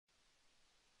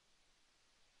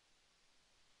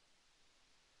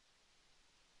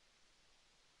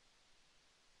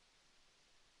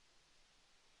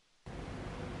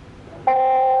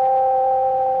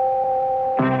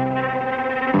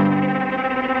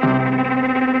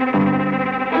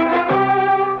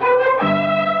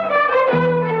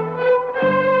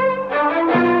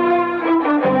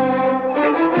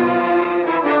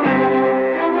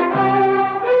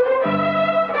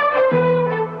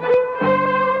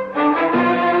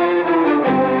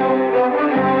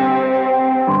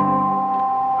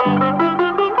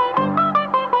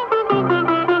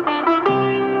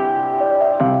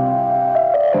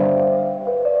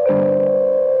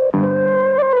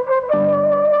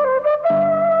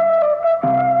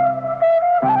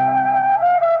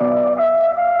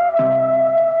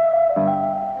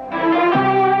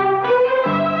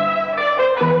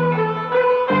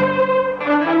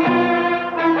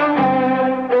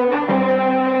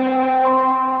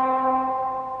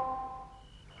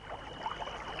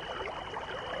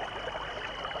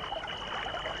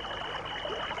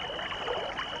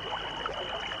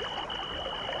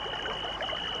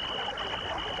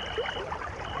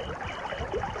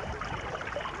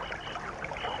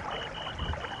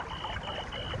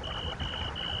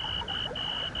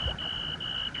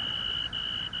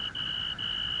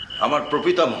আমার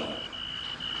প্রপিতামহ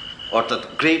অর্থাৎ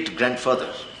great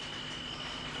grandfather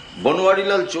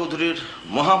Banwarilal চৌধুরীর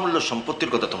মহামূল্য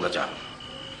সম্পত্তির কথা তোমরা জানো,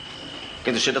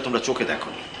 কিন্তু সেটা তোমরা চোখে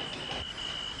দেখোনি।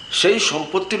 সেই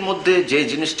সম্পত্তির মধ্যে যে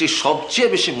জিনিসটি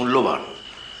সবচেয়ে বেশি মূল্যবান,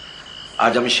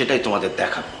 আজ আমি সেটাই তোমাদের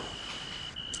দেখাবো।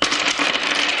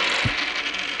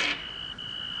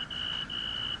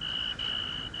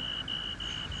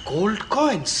 Gold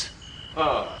coins?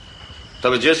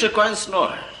 তবে যে সে কয়েন্স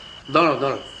নয়। দাঁড়াও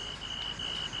দাঁড়াও,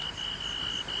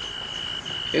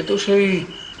 এ তো সেই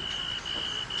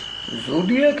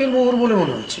জোডিয়াকের মোহর বলে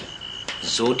মনে হচ্ছে।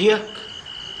 জোডিয়াক?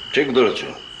 ঠিক ধরেছ।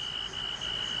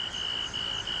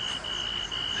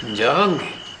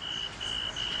 জাহাঙ্গীর,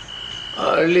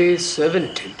 আর্লি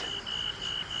 70th,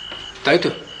 তাই তো?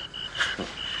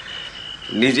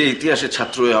 নিজে ইতিহাসের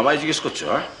ছাত্র হয়ে আমায় জিজ্ঞেস করছো?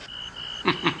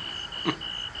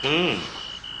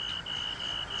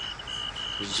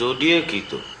 জোডিয়াকই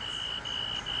তো,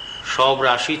 সব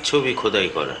রাশির ছবি খোদাই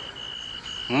করা।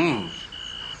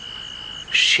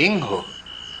 সিংহ।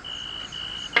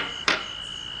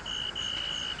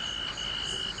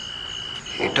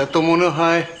 এটা তো মনে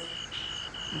হয়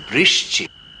বৃশ্চিক।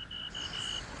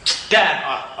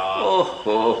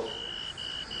 ওহো,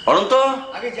 অনন্ত,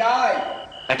 আগে যাই,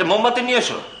 একটা মোমবাতি নিয়ে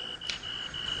এসো।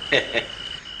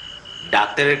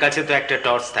 ডাক্তারের কাছে তো একটা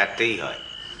টর্চ থাকতেই হয়।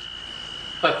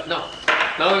 না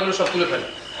না, এগুলো সব তুলে ফেলে।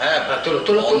 হ্যাঁ, তোলো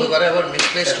তোলো, অন্ধকারে আবার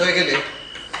মিসপ্লেসড হয়ে গেলে।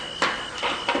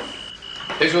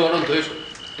 এসো অনন্ত, এসো।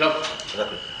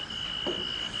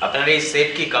 আপনার এই সেট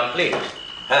কি কমপ্লিট?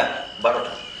 হ্যাঁ,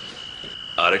 12টা।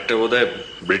 আরেকটা বোধহয়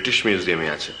ব্রিটিশ মিউজিয়ামে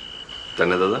আছে, তাই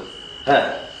না দাদা? হ্যাঁ।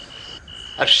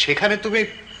 আর সেখানে তুমি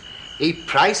এই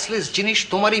প্রাইসলেস জিনিস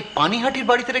তোমার এই পানিহাটির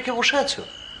বাড়িতে রেখে বসে আছো?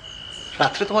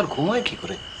 রাত্রে তোমার ঘুম হয় কি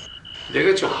করে?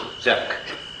 দেখেছো? যাক,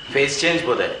 ফেস চেঞ্জ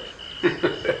বোধহয়।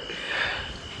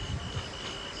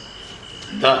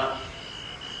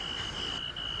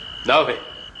 দাও ভাই,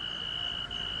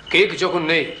 কেক যখন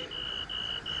নেই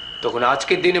তখন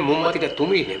আজকের দিনে মোমবাতিটা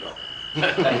তুমিই নেবা।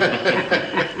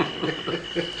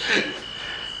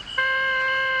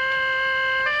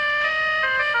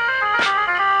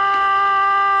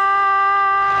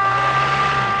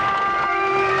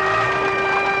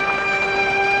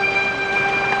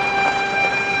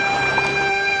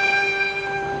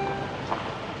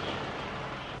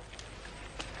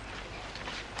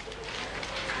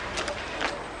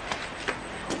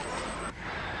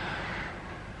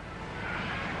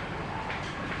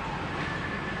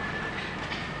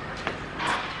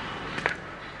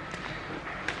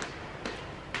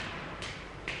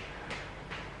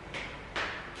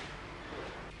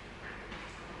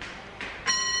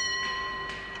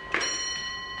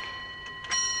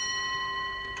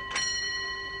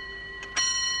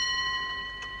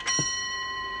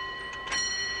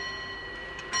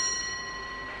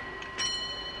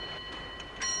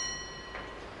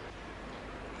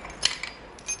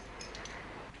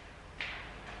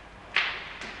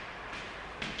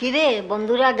 কিরে,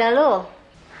 বন্ধুরা গেল?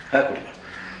 হ্যাঁ,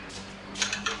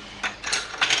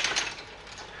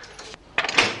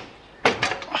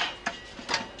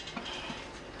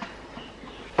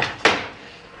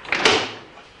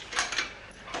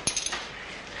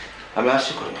 আমি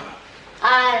আসছি করি না।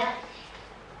 আর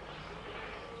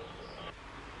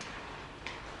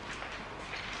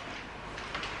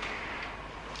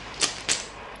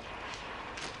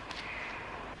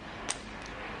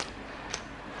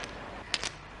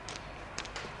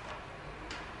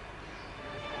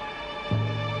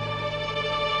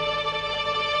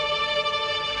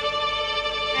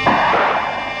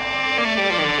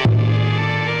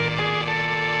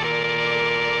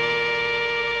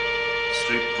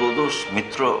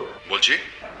মিত্র বলছি।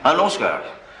 হ্যাঁ, নমস্কার।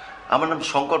 আমার নাম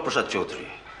শঙ্কর প্রসাদ চৌধুরী।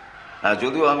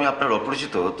 যদিও আমি আপনার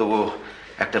অপরিচিত, তবু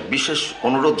একটা বিশেষ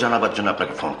অনুরোধ জানাবার জন্য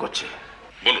আপনাকে ফোন করছি।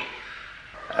 বলুন।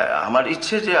 আমার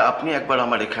ইচ্ছে যে আপনি একবার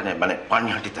আমার এখানে মানে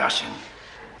পানিহাটিতে আসেন।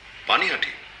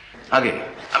 পানিহাটি? আগে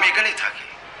আমি এখানেই থাকি।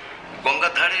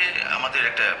 গঙ্গার ধারে আমাদের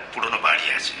একটা পুরনো বাড়ি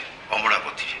আছে,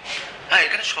 অমরাবতী। হ্যাঁ,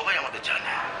 এখানে সবাই আমাদের জানে।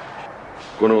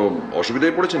 কোনো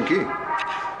অসুবিধায় পড়েছেন কি?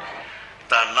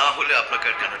 তা না হলে আপনাকে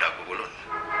আর কেন ডাকবো বলুন?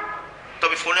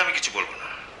 তবে ফোনে আমি কিছু বলবো না,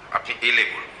 আপনি এলে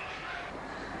বলবো।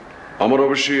 আমার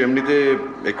অবশ্যই এমনিতে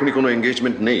এক্ষুনি কোনো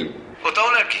এঙ্গেজমেন্ট নেই। ও,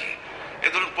 তাহলে আর কি,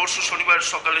 এই ধরুন পরশু শনিবার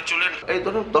সকালে চলেন, এই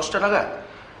ধরুন 10টা নাগাদ।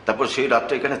 তারপর সেই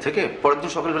রাতটা এখানে থেকে পরের দিন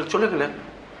সকালবেলা চলে গেলেন।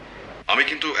 আমি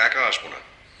কিন্তু একা আসবো না,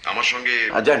 আমার সঙ্গে।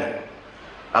 জানি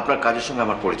আপনার কাজের সঙ্গে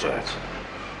আমার পরিচয় আছে,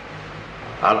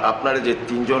 আর আপনারা যে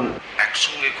 3 জন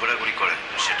একসঙ্গে ঘোরাঘুরি করেন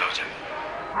সেটাও জানি।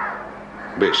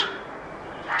 বেশ,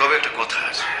 তবে একটা কথা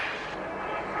আছে।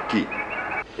 কি?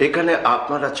 এখানে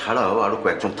আপনারা ছাড়াও আরো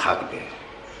কয়েকজন থাকবে,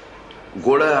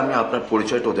 গোড়ায় আমি আপনার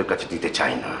পরিচয়টা ওদের কাছে দিতে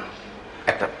চাই না,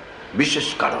 একটা বিশেষ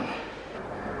কারণ।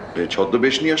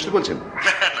 ছদ্মবেশ নিয়ে আসতে বলছেন?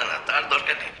 না না, তার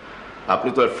দরকার নেই। আপনি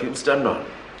তো আর ফিল্ম স্টার নন।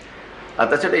 আর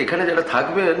তাছাড়া এখানে যারা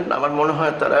থাকবেন আমার মনে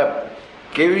হয় তারা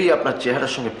কেউই আপনার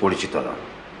চেহারার সঙ্গে পরিচিত নন।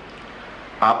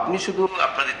 আপনি শুধু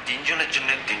আপনাদের তিনজনের জন্য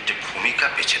তিনটে ভূমিকা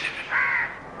বেছে নেবেন।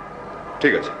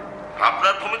 ঠিক আছে।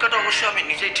 আপনার ভূমিকাটা অবশ্যই আমি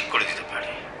নিজেই ঠিক করে দিতে পারি।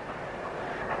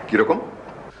 কিরকম?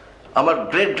 আমার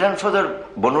গ্রেট গ্র্যান্ডফাদার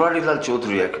বনোয়ারিলাল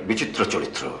চৌধুরী এক বিচিত্র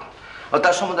চরিত্র, আর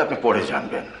তার সম্বন্ধে আপনি পরে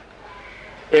জানবেন।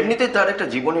 এমনিতেই তার একটা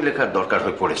জীবনী লেখার দরকার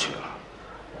হয়ে পড়েছিল,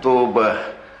 তো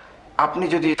আপনি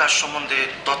যদি তার সম্বন্ধে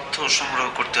তথ্য সংগ্রহ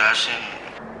করতে আসেন।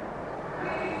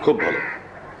 খুব ভালো।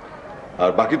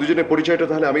 আর বাকি দুজনের পরিচয়টা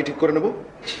তাহলে আমি ঠিক করে নেব।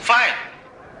 ফাইন,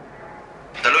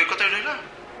 তাহলে ওই কথাই রইল।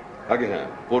 আগে হ্যাঁ,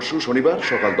 পরশু শনিবার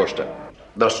সকাল 10টা।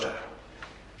 10টা।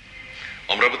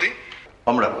 অমরাবতী?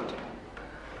 অমরাবতী।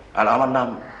 আর আমার নাম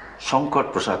শঙ্কর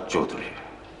প্রসাদ চৌধুরী।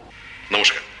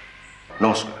 নমস্কার।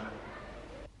 নমস্কার।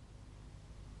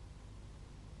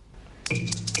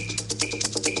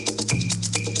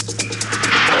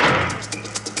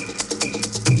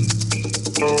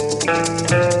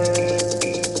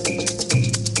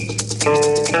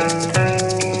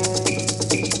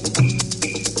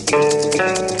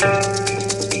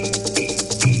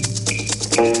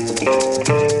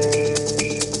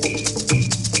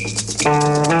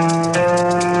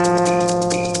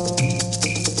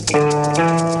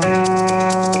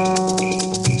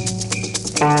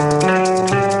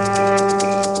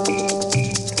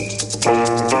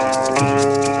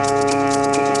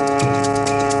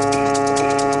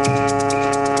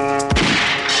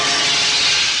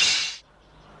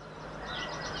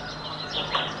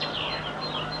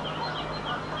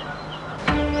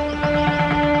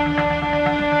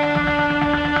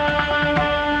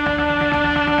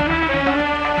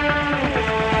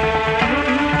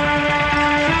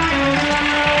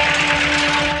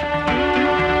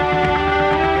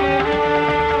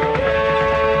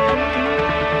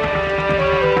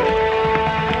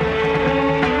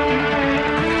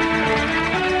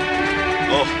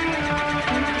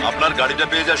 আপনার গাড়িটা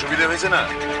পেয়ে যা সুবিধা হয়েছে না?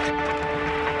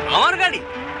 আমার গাড়ি?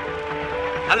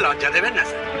 আর লজ্জা দেবেন না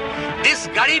স্যার, দিস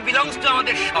গাড়ি বিলংস টু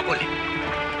আমাদের সকলে।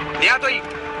 নেহাত ওই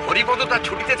হরিপদটা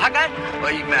ছুটিতে থাকায়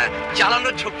ওই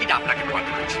চালানোর ঝক্কিটা আপনাকে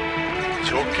পাওয়াতে হচ্ছে।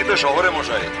 ঝক্কি তো শহরে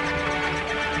মশাই,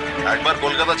 একবার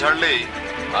কলকাতা ছাড়লেই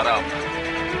আরাম।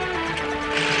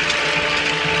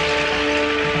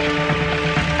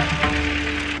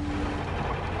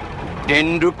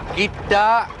 টেন্ডুকিটা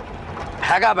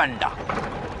হ্যাগাব্যান্ডা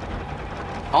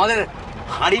আমাদের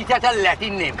হাঁড়ি চাচার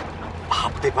ল্যাটিন নেম,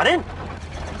 ভাবতে পারেন?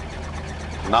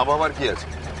 না ভাবার কি আছে?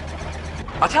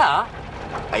 আচ্ছা,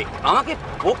 এই আমাকে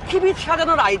পক্ষীবিদ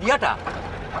সাজানোর আইডিয়াটা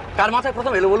কার মাথায়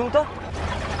প্রথম এলো বলুন তো?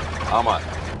 আমার।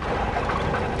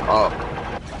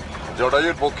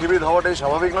 জটাজুর পক্ষীবিদ হওয়াটাই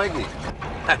স্বাভাবিক নয় কি?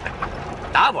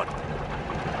 তা বটে।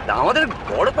 তা আমাদের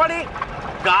গড়পাড়ে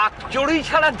কাকচড়ুই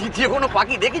ছাড়া দ্বিতীয় কোনো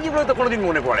পাখি দেখেছি বলে তো কোনোদিন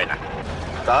মনে পড়ে না।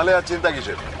 তাহলে আর চিন্তা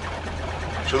কিসের?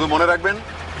 শুধু মনে রাখবেন,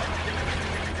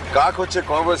 কাক হচ্ছে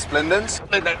কর্ভাস স্প্লেন্ডেন্স।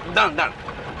 দাঁড়ান দাঁড়ান,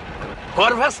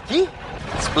 কর্ভাস কি?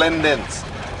 স্প্লেন্ডেন্স।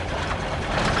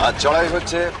 আর চড়াই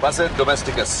হচ্ছে বাসের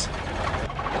ডোমেস্টিকাস।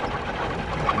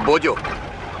 বোঝো।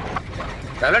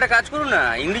 তাহলে একটা কাজ করুন না,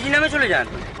 ইংরেজি নামে চলে যান।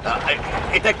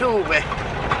 এটা একটু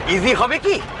ইজি হবে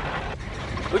কি?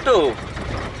 ওই তো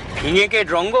ফিঙেকে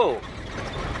ড্রঙ্গ,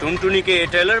 টুনটুনিকে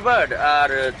টেলর বার্ড, আর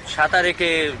সাঁতারেকে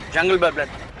জাঙ্গল বার্ড।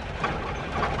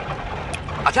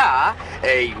 আচ্ছা,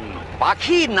 এই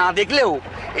পাখি না দেখলেও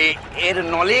এর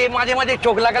নলে মাঝে মাঝে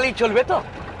চোখ লাগালেই চলবে তো?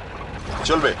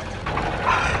 চলবে।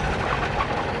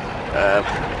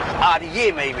 আর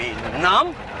নাম?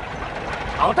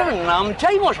 আমার নাম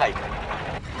চাই মশাই।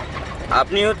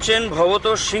 আপনি হচ্ছেন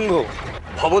ভবতোষ সিংহ।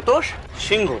 ভবতোষ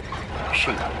সিংহ?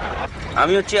 সিংহ।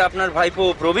 আমি হচ্ছে আপনার ভাইপো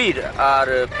প্রবীর, আর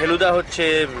ফেলুদা হচ্ছে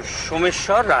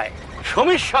সোমেশ্বর রায়।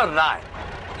 সোমেশ্বর রায়?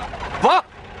 বাহ,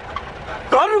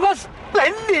 গর্ভাস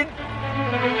স্প্লেন্ডিড।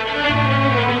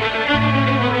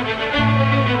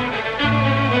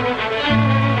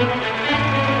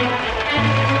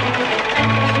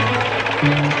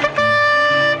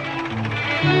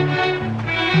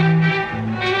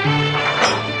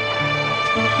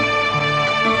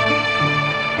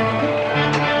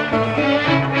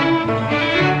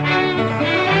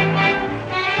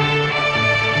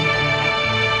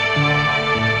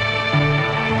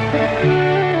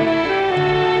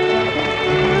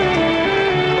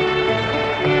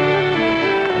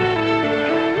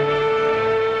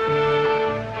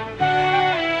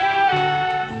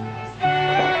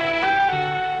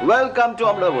 Welcome to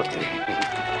Amaravati.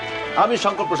 আমি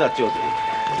শঙ্কর প্রসাদ চৌধুরী।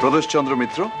 প্রদোষচন্দ্র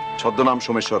মিত্র, ছদ্মনাম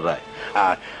সোমেশ্বর রায়।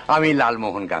 আর আমি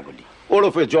লালমোহন গাঙ্গুলি,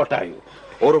 ওরফে জটায়ু।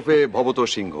 ওরফে ভবত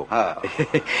সিংহ।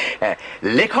 হ্যাঁ।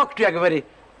 লেখকটি একেবারে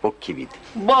পক্ষীবিদ।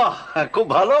 বাহ, খুব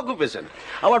ভালো অকুপেশন।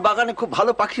 আমার বাগানে খুব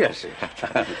ভালো পাখি আসে।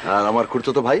 আর আমার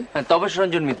খুড়তো ভাই তপস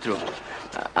রঞ্জন মিত্র,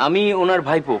 আমি ওনার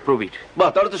ভাইপো প্রবীর। বাহ,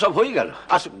 তাহলে তো সব হয়ে গেল।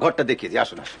 আসুন, ঘরটা দেখিয়ে দিই।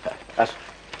 আসুন আসুন আসুন।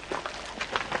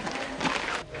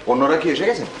 অন্যরা কি এসে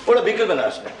গেছেন? ওরা বিকেলবেলা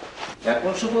আসবে।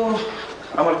 এখন শুধু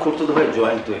আমার খুড়তো ভাই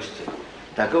জয়ন্ত এসছে,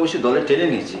 তাকে অবশ্যই দলে টেনে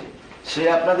নিয়েছি। সে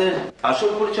আপনাদের আসল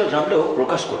পরিচয় জানলেও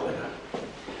প্রকাশ করবে না।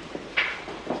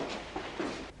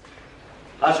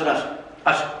 আসুন আসুন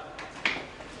আসুন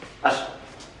আসুন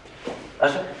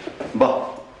আসুন। বাহ,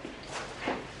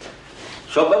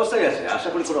 সব ব্যবস্থাই আছে, আশা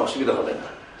করি কোনো অসুবিধা হবে না।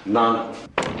 না না,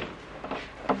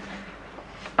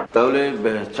 তাহলে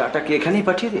চাটা কি এখানেই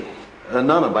পাঠিয়ে দিই?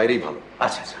 না না, বাইরেই ভালো।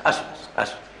 আচ্ছা আচ্ছা, আসুন আসুন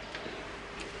আসুন।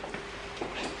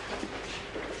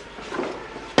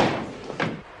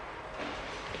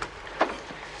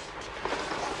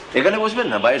 এখানে বসবেন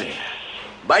না বাইরে?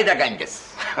 By the গ্যাঙ্গেস।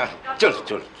 চল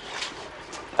চল।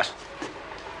 আসুন।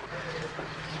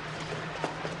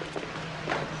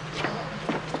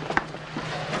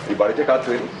 এই বাড়িতে কাজ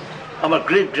তৈরি, আমার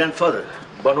গ্রেট গ্র্যান্ডফাদার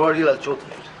বনওয়ারিলাল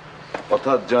চৌধুরী।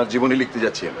 অর্থাৎ যার জীবনী লিখতে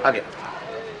যাচ্ছি আমি। আগে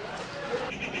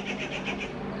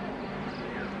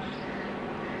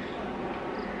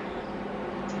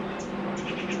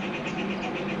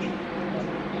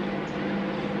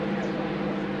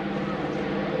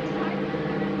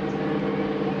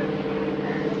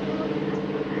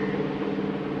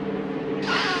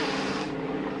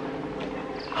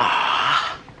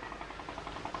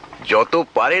যত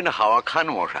পারেন হাওয়া খান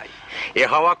মশাই, এ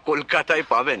হাওয়া কলকাতায়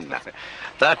পাবেন না।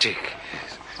 তা ঠিক।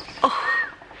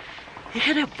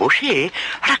 এখানে বসে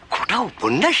একটা গোটা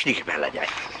উপন্যাস লিখে ফেলা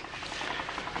যায়।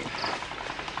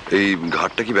 এই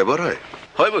ঘাটটা কি ব্যবহার হয়?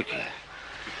 হয় বই কি,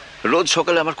 রোজ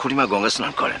সকালে আমার খুড়িমা গঙ্গা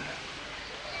স্নান করেন।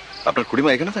 আপনার খুড়িমা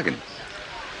এখানে থাকেন?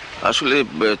 আসলে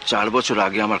 4 বছর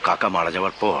আগে আমার কাকা মারা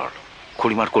যাওয়ার পর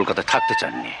খুড়িমার কলকাতায় থাকতে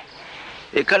চাননি।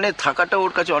 এখানে থাকাটা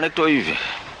ওর কাছে অনেকটা ওই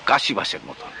কাশিবাসের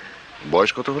মতো।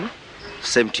 বয়স কত হলো?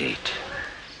 78।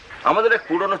 আমাদের এক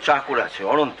পুরনো চাকর আছে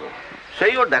অনন্ত,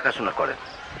 সেই ওর দেখাশোনা করেন।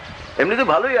 এমনিতে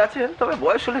ভালোই আছেন, তবে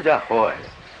বয়স হলে যা হয়,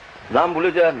 নাম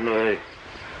ভুলে যান,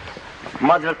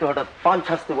 মাঝরাতে হঠাৎ পান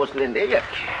ছাঁচতে বসলেন, এই আর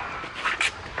কি।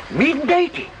 মিড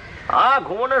নাইটে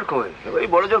ঘুমানোর কই, ওই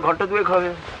বড় জোর ঘন্টা 2 হবে।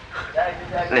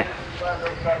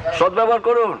 সদ্ব্যবহার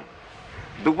করুন,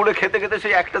 দুপুরে খেতে খেতে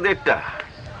সেই 1টা-1.5টা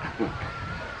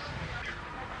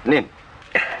নিন।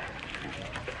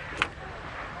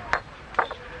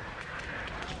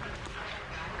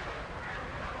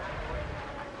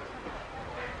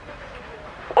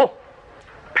 ও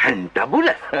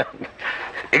ফ্যান্টাবুলাস,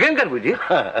 এখানকার বুঝি।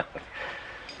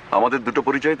 আমাদের দুটো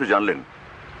পরিচয় তো জানলেন,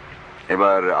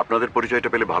 এবার আপনাদের পরিচয়টা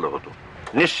পেলে ভালো হতো।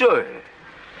 নিশ্চয়,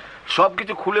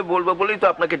 সবকিছু খুলে বলবো বলেই তো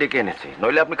আপনাকে ডেকে এনেছি,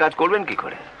 নইলে আপনি কাজ করবেন কি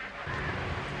করে?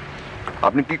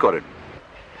 আপনি কি করেন?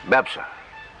 ব্যবসা।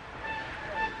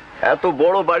 এত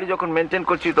বড় বাড়ি যখন মেনটেন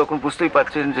করছি, তখন বুঝতেই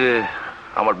পারছেন যে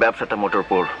আমার ব্যবসাটা মোটের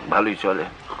উপর ভালোই চলে।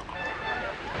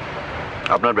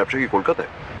 আপনার ব্যবসা কি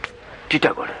কলকাতায়?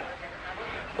 টিটাগড়ে।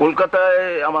 কলকাতায়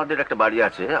আমাদের একটা বাড়ি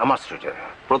আছে আমার স্ট্রিটে।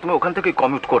 প্রথমে ওখান থেকে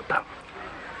কমিউট করতাম,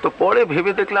 তো পরে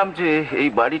ভেবে দেখলাম যে এই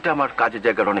বাড়িটা আমার কাজের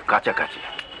জায়গার অনেক কাছাকাছি,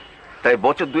 তাই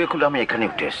বছর 2 হলো আমি এখানে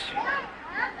উঠে এসেছি।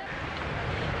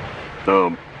 তো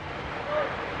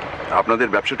আপনাদের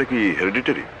ব্যবসাটা কি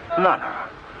হেরিডিটারি? না না,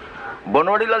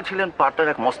 বনওয়ারিলাল ছিলেন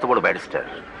পাটনার এক মস্ত বড় ব্যারিস্টার।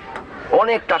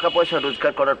 অনেক টাকা পয়সা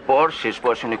রোজগার করার পর শেষ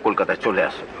বয়সে উনি কলকাতায় চলে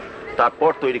আসেন।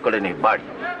 তারপর তৈরি করেন এই বাড়ি,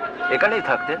 এখানেই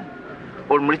থাকতেন।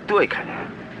 ওর মৃত্যু এখানে।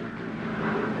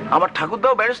 আমার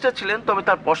ঠাকুরদাও ব্যারিস্টার ছিলেন, তবে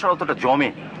তার পয়সা অতটা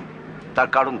জমেনি। তার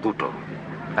কারণ দুটো,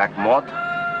 এক মদ,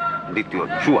 দ্বিতীয়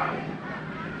জুয়া।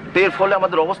 এর ফলে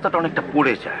আমাদের অবস্থাটা অনেকটা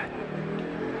পড়ে যায়।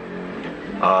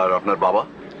 আর আপনার বাবা?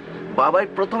 বাবাই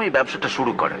প্রথমেই ব্যবসাটা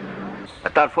শুরু করেন,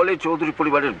 তার ফলে চৌধুরী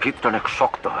পরিবারের ভিতটা অনেক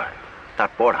শক্ত হয়।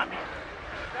 তারপর আমি।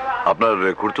 আপনার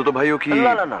খুড়তো ভাইও কি?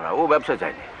 না না না না, ও ব্যবসা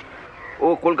যায়নি। ও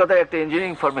কলকাতায় একটা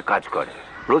ইঞ্জিনিয়ারিং ফার্মে কাজ করে,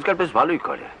 রোজগার বেশ ভালোই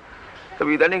করে। তবে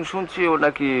ইদানিং শুনছি ও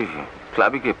নাকি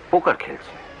ক্লাবে গিয়ে পোকার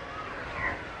খেলছে।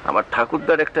 আমার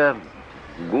ঠাকুরদার একটা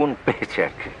গুণ পেয়েছে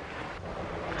আর কি।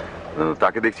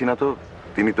 তাকে দেখছি না তো,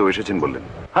 তিনি তো এসেছেন বললেন।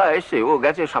 হ্যাঁ এসে, ও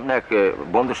গেছে সামনে এক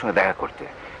বন্ধুর সঙ্গে দেখা করতে,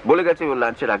 বলে গেছে ও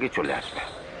লাঞ্চের আগে চলে আসবে।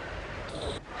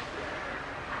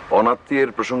 অনাত্মীয়ের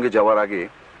প্রসঙ্গে যাওয়ার আগে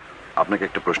আপনাকে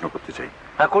একটা প্রশ্ন করতে চাই।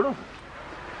 হ্যাঁ করুন।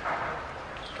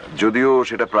 যদিও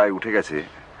সেটা প্রায় উঠে গেছে,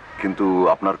 কিন্তু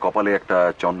আপনার কপালে একটা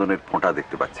চন্দনের ফোঁটা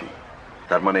দেখতে পাচ্ছি।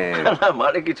 তার মানে?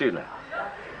 মানে কিছুই না,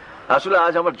 আসলে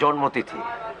আজ আমার জন্মতিথি।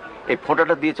 এই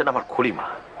ফোঁটাটা দিয়েছেন আমার খুড়িমা।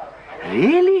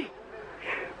 Really?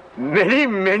 Many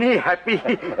many happy.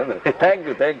 Thank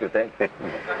you thank you thank you.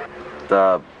 তা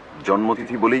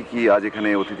জন্মতিথি বলেই কি আজ এখানে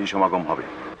অতিথি সমাগম হবে?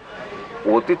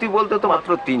 অতিথি বলতে তো মাত্র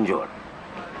 3 জন।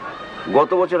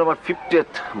 গত বছর আমার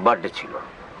 50th বার্থডে ছিল,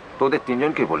 তো ওদের 3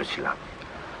 জনকে বলেছিলাম।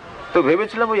 তো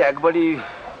ভেবেছিলাম ওই একবারই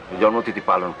জন্মতিথি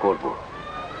পালন করব।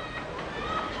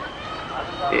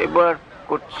 এবার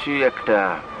করছি একটা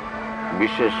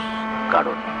বিশেষ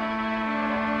কারণ।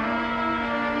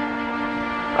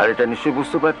 আর এটা নিশ্চয়ই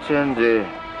বুঝতে পারছেন যে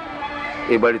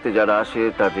এই বাড়িতে যারা আসে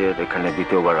তাদের এখানে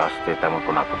দ্বিতীয়বার আসতে তেমন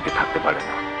কোনো আপত্তি থাকতে পারে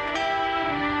না।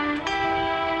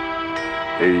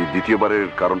 এই দ্বিতীয়বারের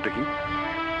কারণটা কি?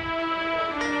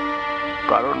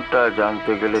 কারণটা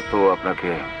জানতে গেলে তো আপনাকে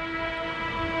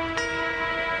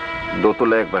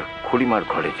দোতলায় একবার খুড়িমার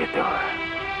ঘরে যেতে হয়।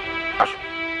 আসুন।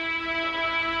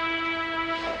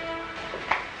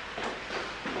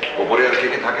 ওপরে আর কে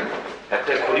কে থাকেন?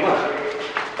 একটা খুড়িমা,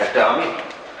 একটা আমি,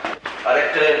 আর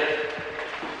একটা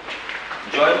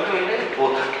জয়ন্ত এনে ও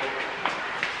থাকে।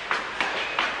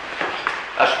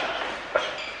 আসুন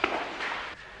আসুন।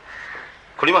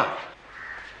 খুড়িমা,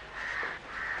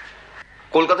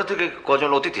 কলকাতা থেকে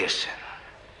কজন অতিথি এসছেন?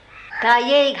 তাই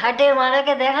এই ঘাটে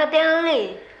মারাকে দেখাতে আনলি?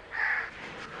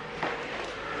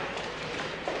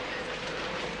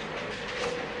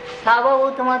 তা বাবু,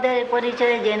 তোমাদের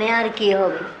পরিচয় জেনে আর কি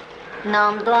হবে?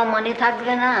 নাম তো আর মনে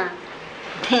থাকবে না,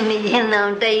 নিজের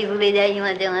নামটাই ভুলে যাই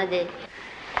মাঝে মাঝে।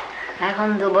 এখন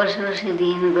তো বসে বসে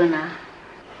দিন গোনা।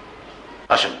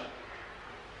 আসুন।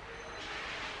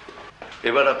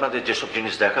 এবার আপনাদের যেসব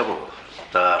জিনিস দেখাবো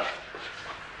তা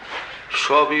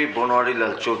সবই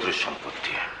বনোয়ারিলাল চৌধুরীর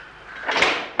সম্পত্তি।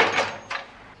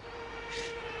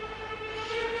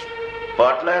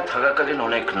 পাটনায় থাকাকালীন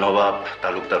অনেক নবাব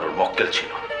তালুকদার ওর মক্কেল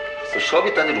ছিল, তো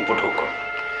সবই তাদের উপঢৌক।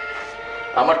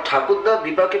 আমার ঠাকুরদা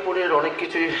বিপাকে পড়ে অনেক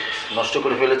কিছুই নষ্ট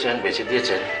করে ফেলেছেন, বেঁচে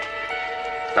দিয়েছেন।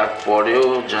 তারপরেও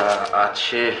যা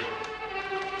আছে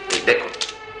এই দেখুন।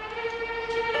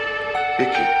 এ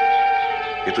কি?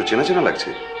 এ তো চেনা চেনা লাগছে।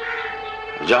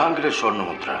 জাহাঙ্গীরের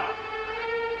স্বর্ণমুদ্রা।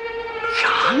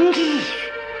 জাহাঙ্গীর?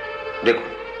 দেখুন,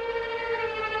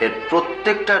 এর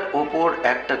প্রত্যেকটার ওপর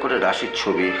একটা করে রাশির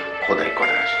ছবি খোদাই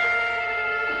করা আছে।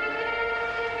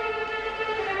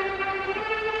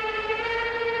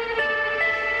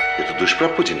 এ তো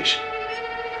দুষ্প্রাপ্য জিনিস।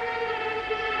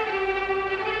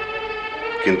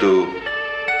 কিন্তু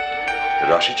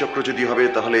রাশিচক্র যদি হবে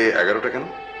তাহলে 11টা কেন?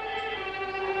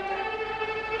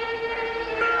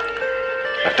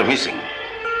 একটা মিসিং।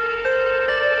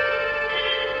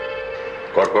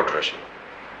 কর্কট রাশি।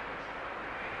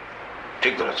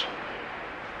 ঠিক ধরেছ।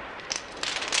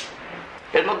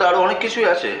 এর মধ্যে আরো অনেক কিছুই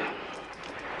আছে,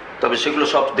 তবে সেগুলো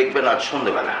সব দেখবেন আজ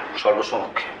সন্ধ্যেবেলা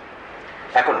সর্বসমক্ষে,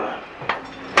 এখন না।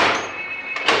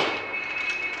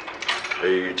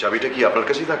 এই চাবিটা কি আপনার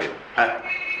কাছেই থাকে? হ্যাঁ,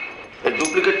 এর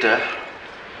ডুপ্লিকেটটা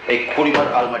এই খুড়িমার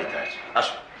আলমারিতে আছে।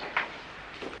 আসো।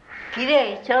 কিরে,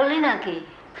 চললি নাকি?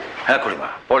 হ্যাঁ খুড়িমা,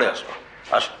 পরে আসবো।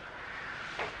 আসো।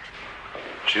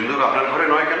 সিন্ধুক আপনার ঘরে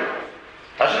নয় কেন?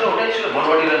 আসলে ওটাই ছিল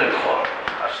বনবাড়িলালের ঘর,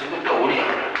 আর সিন্ধুকটা ওরই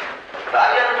হবে।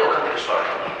 তাই আমি তো ওখান থেকে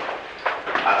সরালাম।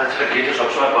 আর তাছাড়া গেটে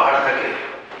সবসময় পাহারা থাকে,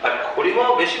 আর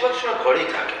খুড়িমাও বেশিরভাগ সময় ঘরেই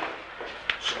থাকে।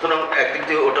 সুতরাং একদিক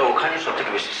দিয়ে ওটা ওখানেই সব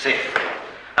থেকে বেশি সেফ।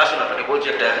 আসুন, আপনাকে বলছি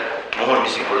একটা মোহর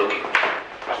মিসিং হলো কি।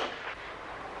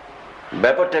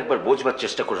 ব্যাপারটা একবার বোঝবার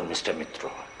চেষ্টা করুন মিস্টার মিত্র।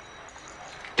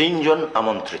 3 জন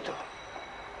আমন্ত্রিত।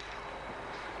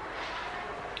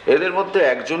 এদের মধ্যে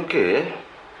একজনকে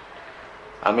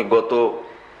আমি গত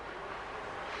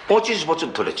 25 বছর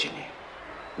ধরে চিনি,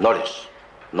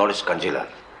 নরেশ কাঞ্জিলাল,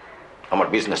 আমার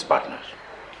বিজনেস পার্টনার।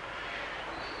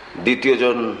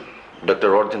 দ্বিতীয়জন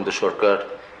ডক্টর অর্ধেন্দু সরকার,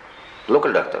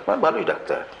 লোকাল ডাক্তার, ভালোই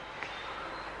ডাক্তার।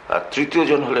 আর তৃতীয়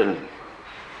জন হলেন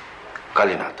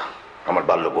কালীনাথ, আমার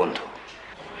বাল্য বন্ধু।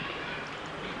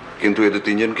 কিন্তু এদের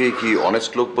 3 জনকেই কি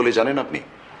অনেস্ট লোক বলে জানেন আপনি?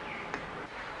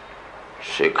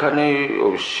 সেখানে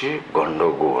অবশ্যই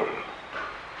গন্ডগোল।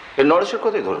 এই নরেশের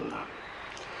কথাই ধরুন না।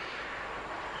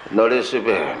 নরেশ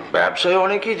ব্যবসায়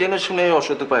অনেকেই জেনে শুনে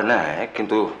অসৎ উপায় নেয়,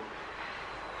 কিন্তু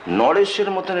নরেশের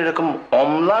মতন এরকম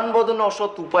অম্লান বদন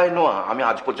অসৎ উপায় নেওয়া আমি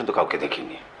আজ পর্যন্ত কাউকে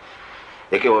দেখিনি।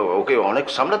 ওকে অনেক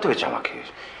সামলাতে হয়েছে আমাকে।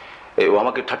 ও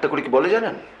আমাকে ঠাট্টা করে কি বলে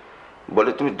জানেন?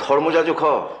 বলে, তুমি ধর্মযাজক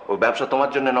হও, ও ব্যবসা তোমার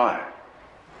জন্য নয়।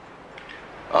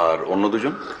 আর অন্য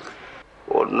দুজন?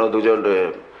 অন্য দুজন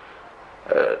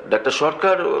ডাক্তার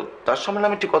সরকার, তার সম্বন্ধে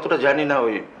আমি ঠিক কতটা জানি না।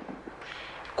 ওই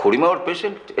খুড়িমা ওর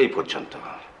পেশেন্ট, এই পর্যন্ত।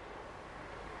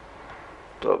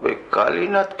 তবে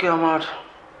কালীনাথকে আমার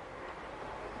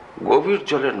গভীর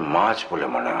জলের মাছ বলে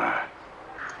মনে হয়।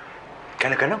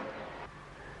 কেন কেন?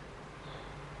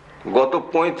 গত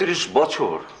 35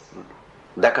 বছর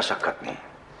দেখা সাক্ষাৎ নেই।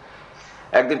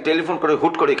 একদিন টেলিফোন করে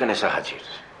হুট করে এখানে এসে হাজির।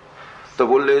 তো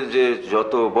বললে যে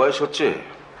যত বয়স হচ্ছে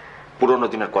পুরোনো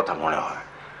দিনের কথা মনে হয়,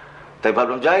 তাই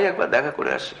ভাবলাম যাই একবার দেখা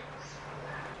করে আসি।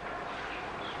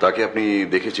 তাকে আপনি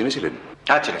দেখে চিনেছিলেন?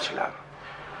 হ্যাঁ, চিনেছিলাম।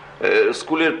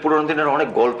 স্কুলের পুরোনো দিনের অনেক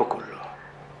গল্প করলো।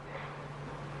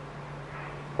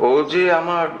 ও যে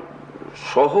আমার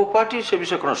সহপাঠী সে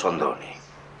বিষয়ে কোনো সন্দেহ নেই।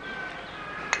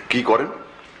 কি করেন?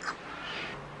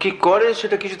 কি করে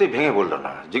সেটা কিছুতেই ভেঙে বললো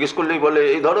না। জিজ্ঞেস করলেই বলে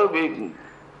এই ধরো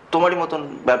তোমারই মতন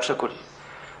ব্যবসা করি।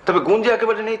 তবে গুঞ্জে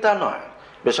একেবারে নেই তা নয়,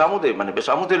 বেশ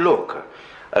আমোদের লোক।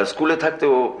 স্কুলে থাকতে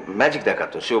ও ম্যাজিক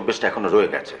দেখাতো, সে অভ্যেসটা এখনো রয়ে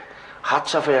গেছে। হাত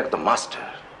সাফাই একদম মাস্টার।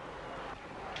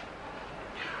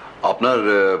 আপনার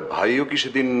ভাইও কি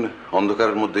সেদিন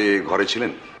অন্ধকারের মধ্যে ঘরে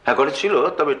ছিলেন? হ্যাঁ, ঘরে ছিল,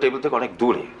 তবে টেবিল থেকে অনেক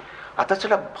দূরে। আর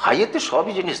তাছাড়া ভাইয়েতে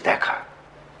সবই জিনিস দেখা।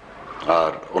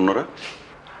 আর অন্যরা?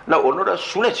 না, অন্যরা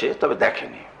শুনেছে তবে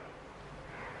দেখেনি।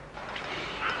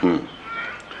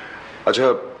 আচ্ছা,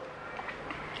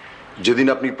 যেদিন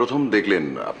আপনি প্রথম দেখলেন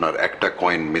আপনার একটা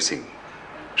কয়েন মিসিং,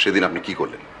 সেদিন আপনি কি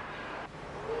করলেন?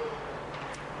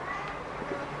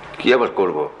 কি আবার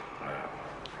করব,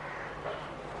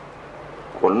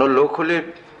 অন্য লোক হলে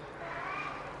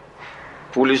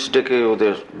পুলিশ ডেকে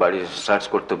ওদের বাড়ি সার্চ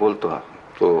করতে বলতো,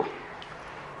 তো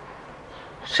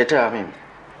সেটা আমি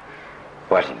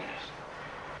পারিনি।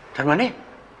 তার মানে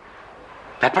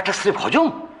ব্যাপারটা স্রেফ হজম?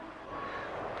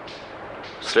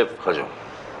 স্রেফ হজম।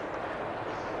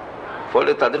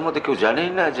 ফলে তাদের মধ্যে কেউ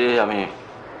জানেই না যে আমি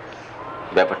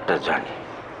ব্যাপারটা জানি।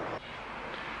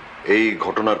 এই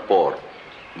ঘটনার পর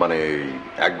মানে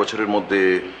 1 বছরের মধ্যে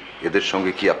এদের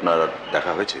সঙ্গে কি আপনার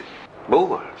দেখা হয়েছে?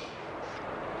 বহুবার,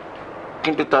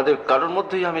 কিন্তু তাদের কারোর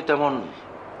মধ্যেই আমি তেমন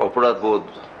অপরাধ বোধ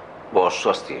বা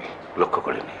অস্বস্তি লক্ষ্য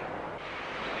করিনি।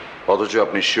 অথচ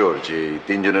আপনি শিওর যে এই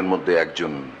 3 জনের মধ্যে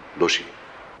একজন দোষী?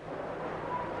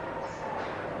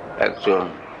 একজন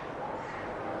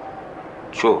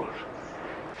চোর।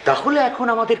 তাহলে এখন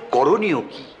আমাদের করণীয়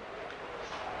কি?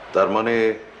 তার মানে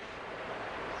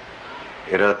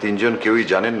এরা 3 জন কেউই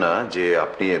জানেন না যে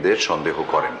আপনি এদের সন্দেহ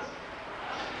করেন,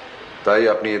 তাই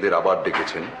আপনি এদের আবার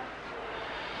ডেকেছেন।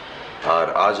 আর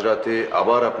আজ রাতে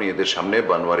আবার আপনি এদের সামনে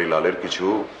বানওয়ারি লালের কিছু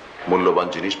মূল্যবান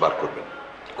জিনিস বার করবেন।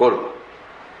 করব।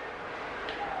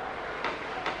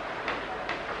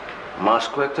 মাস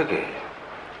কয়েক থেকে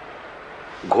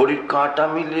ঘড়ির কাঁটা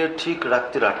মিলিয়ে ঠিক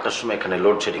রাত্রির 8টার সময় এখানে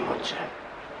লোডশেডিং হচ্ছে।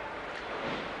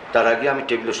 তার আগে আমি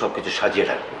টেবিলে সবকিছু সাজিয়ে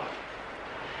রাখবো,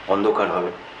 অন্ধকার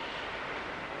হবে।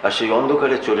 আর সেই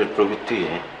অন্ধকারে চোরের প্রবৃত্তি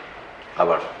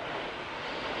আবার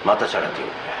মাথা চাড়াতে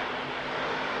উঠবে।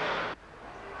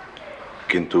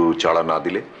 কিন্তু চাড়া না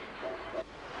দিলে?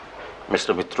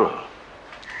 মিস্টার মিত্র,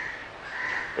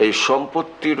 এই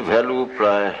সম্পত্তির ভ্যালু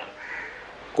প্রায়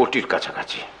কোটির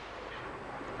কাছাকাছি।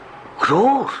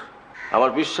 ক্রোর?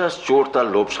 আমার বিশ্বাস চোর তার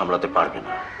লোভ সামলাতে পারবে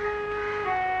না।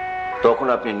 তখন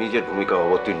আপনি নিজের ভূমিকা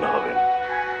অবতীর্ণ হবেন।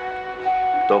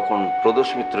 তখন প্রদোষ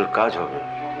মিত্রের কাজ হবে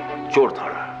চোর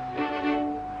ধরা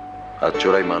আর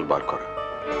চোরাই মাল বার করা।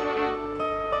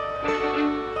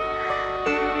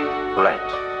 রাইট।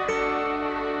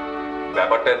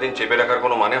 ব্যাপারটা একদিন চেপে রাখার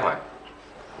কোনো মানে হয়?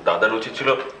 দাদার উচিত ছিল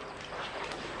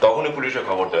তখনই পুলিশে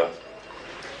খবর দেওয়া।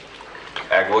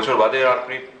 1 বছর বাদে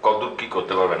আপনি কতদূর কি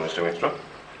করতে পারবেন মিস্টার মিত্র?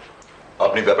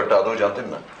 আপনি ব্যাপারটা আদৌ জানতেন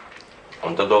না?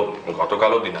 অন্তত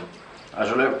গতকালও দিনা।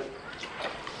 আসলে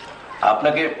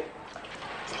আপনাকে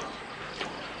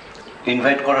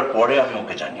ইনভাইট করার পরে আমি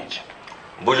ওকে জানিয়েছি।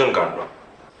 বুঝুন কাণ্ড।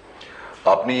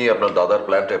 আপনি আপনার দাদার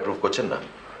প্ল্যানটা অ্যাপ্রুভ করছেন না?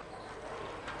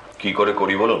 কি করে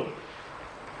করি বলুন?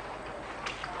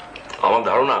 আমার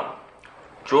ধারণা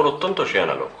চোর অত্যন্ত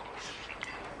শেয়ানা লোক।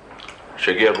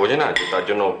 সে কি আর বোঝে না যে তার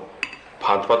জন্য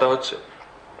ফাঁদ পাতা হচ্ছে?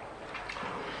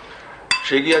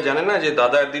 সে কি আর জানে না যে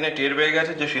দাদা একদিনে টের পেয়ে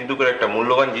গেছে যে সিন্ধুকের একটা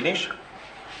মূল্যবান জিনিস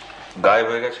গায়েব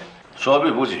হয়ে গেছে?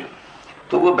 সবই বুঝি,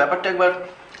 তবুও ব্যাপারটা একবার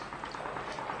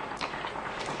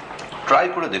ট্রাই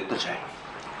করে দেখতে চাই।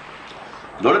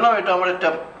 ধরে নাও এটা আমার একটা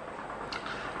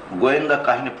গোয়েন্দা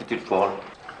কাহিনী প্রীতির ফল।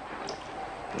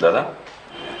 দাদা,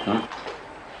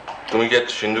 তুমি কি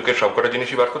সিন্ধুকের সবকটা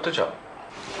জিনিসই বার করতে চাও?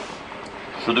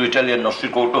 শুধু ইটালিয়ান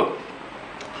নস্যির কৌটো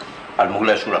আর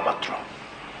মুঘলাই সুরা পাত্র।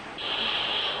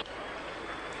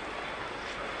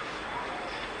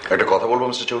 একটা কথা বলবো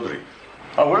মিস্টার চৌধুরী?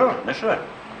 বলো, নিশ্চয়।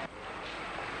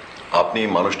 আপনি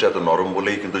মানুষটা এত নরম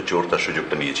বলেই কিন্তু চোর তার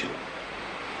সুযোগটা নিয়েছিল।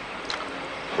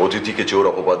 অতিথিকে চোর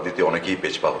অপবাদ দিতে অনেকেই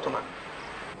পেছপা হতো না।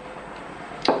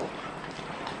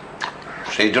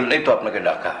 সেই জন্যই তো আপনাকে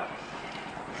ডাকা।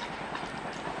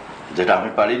 যেটা আমি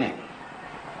পারিনি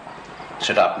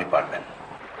সেটা আপনি পারবেন।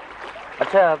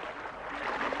 আচ্ছা,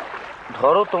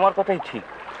 ধরো তোমার কথাই ঠিক।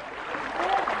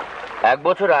 1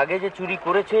 বছর আগে যে চুরি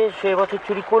করেছে সে এবছর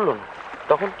চুরি করলো না,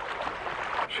 তখন?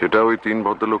 সেটা ওই 3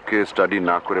 ভদ্রলোককে স্টাডি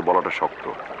না করে বলাটা শক্ত।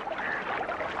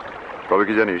 তবে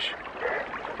কি জানিস,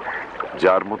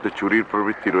 যার মধ্যে চুরির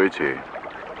প্রবৃত্তি রয়েছে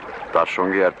তার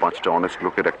সঙ্গে আর 5টা অনেস্ট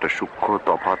লোকের একটা সূক্ষ্ম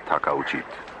তফাৎ থাকা উচিত।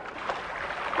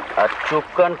 আর চোখ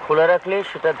কান খোলা রাখলে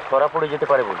সেটা ধরা পড়ে যেতে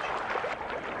পারে বলছো?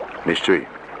 নিশ্চয়ই।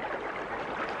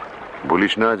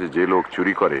 বলিস না যে লোক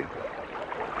চুরি করে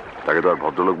তাকে তো আর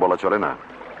ভদ্রলোক বলা চলে না।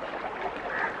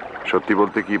 সত্যি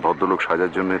বলতে কি, ভদ্রলোক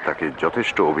সাজার জন্য তাকে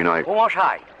যথেষ্ট অভিনয়।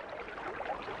 মশাই,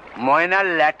 ময়নার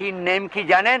ল্যাটিন নেম কি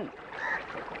জানেন?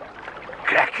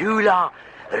 ড্রাকুলা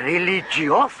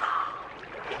রিলিজিওসা।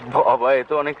 বাবা, এ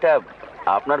তো অনেকটা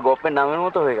আপনার গল্পের নামের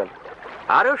মতো হয়ে গেল।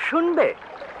 আরো শুনবে?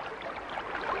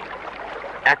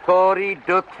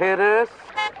 অ্যাকরিডোথেরাস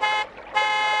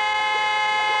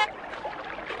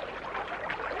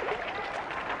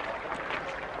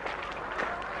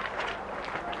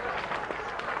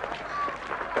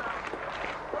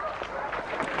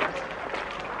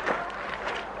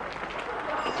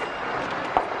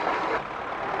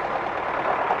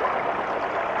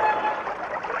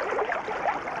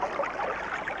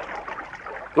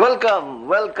welcome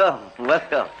welcome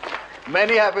welcome.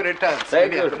 Many happy returns.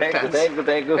 Thank you thank you thank you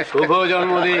thank you. শুভ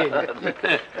জন্মদিন।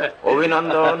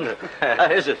 অভিনন্দন।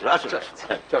 এসো আসো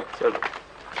চল চল।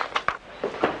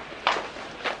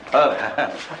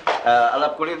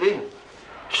 আলাপ করিয়ে দিন।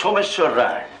 সোমেশ্বর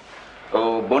রায় ও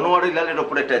বনোয়ারি লালের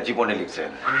ওপর একটা জীবনী লিখছেন।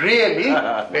 Really?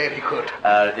 Very good.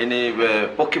 আর ইনি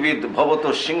পক্ষীবিদ ভবত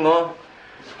সিংহ,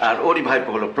 আর ওরই ভাইপো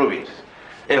হলো প্রবীর।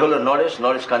 এ হলো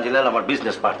নরেশ কাঞ্জিলাল, আমার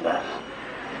বিজনেস পার্টনার।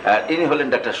 আর ইনি হলেন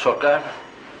ডাক্তার সরকার,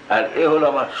 আর এ হলো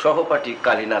আমার সহপাঠী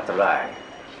কালীনাথ রায়।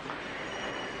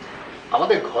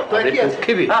 আমাদের ঘর তো একই আছে।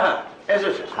 পক্ষীবিদ? হ্যাঁ এসো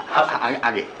এসো।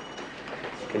 আগে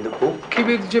কিন্তু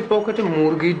পক্ষীবিদ যে পকেটে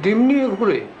মুরগির ডিম নিয়ে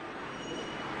ঘুরে,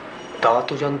 তা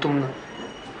তো জানতুম না।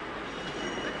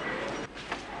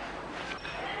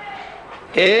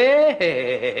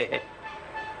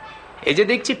 এই যে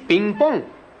দেখছি পিং পং,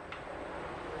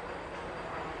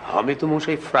 আমি তো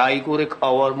মশাই ফ্রাই করে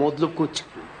খাওয়ার মতলব করছি।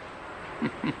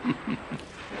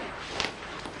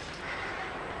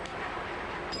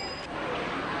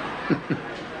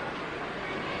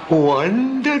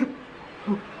 Wonder,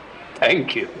 thank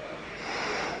you.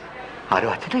 আরো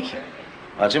আছে নাকি?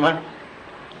 আছে মানে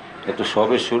এ তো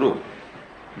সবে শুরু।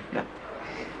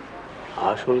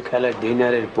 আসল খেলা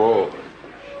ডিনারের পর,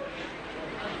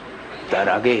 তার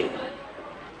আগে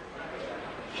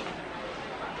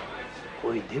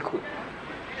ওই দেখুন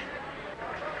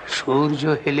সূর্য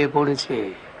হেলে পড়েছে,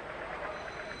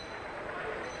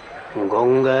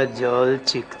 গঙ্গার জল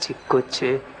চিকচিক করছে,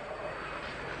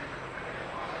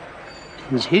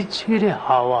 ঝিরঝিরে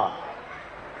হাওয়া,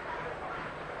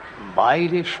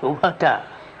 বাইরে শোভাটা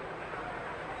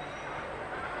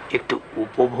একটু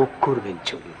উপভোগ করবেন।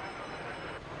 চলুন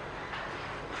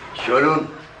চলুন।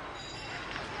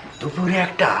 দুপুরে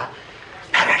একটা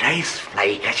প্যারাডাইস ফ্লাই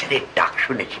ক্যাচারের ডাক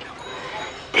শুনেছিলাম,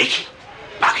 দেখি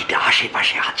পাখিটা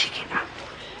আশেপাশে আছে কিনা।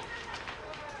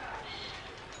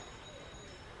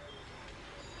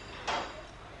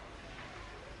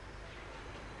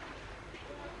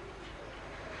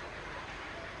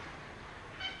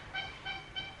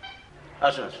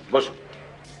 আসুন আসুন বসুন।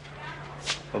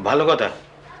 ভালো কথা।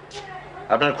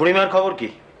 আপনার খুড়িমার খবর কি?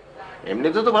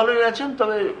 এমনিতে তো ভালোই আছেন,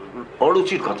 তবে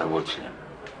অরুচির কথা বলছিলেন।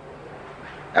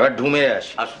 এবার ঢুমে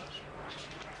আসি। আসুন।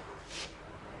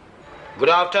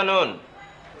 Good afternoon.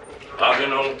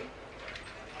 আফটারনুন।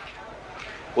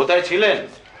 কোথায় ছিলেন?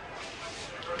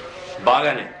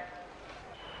 বাগানে।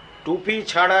 টুপি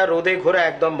ছাড়া রোদে ঘোরা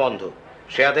একদম বন্ধ,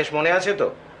 সে আদেশ মনে আছে তো?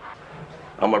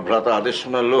 আমার ভ্রাতা আদেশ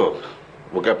শোনার লোক,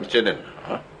 ওকে আপনি চেনেন না?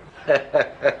 হ্যাঁ?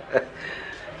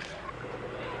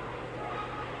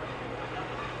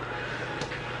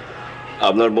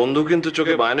 আপনার বন্ধু কিন্তু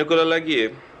চোখে বায়নোকুলার লাগিয়ে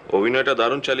অভিনয়টা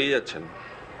দারুণ চালিয়ে যাচ্ছেন।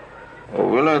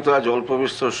 অভিনয় তো আজ অল্প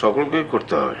বিস্তর সকলকেই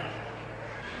করতে হবে।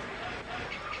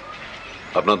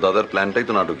 আপনার দাদার প্ল্যানটাই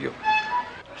তো নাটকীয়।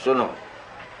 শোনো,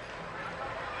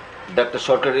 ডাক্তার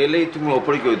সরকার এলেই তুমি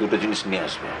ওপরে গিয়ে ওই দুটো জিনিস নিয়ে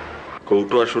আসবে।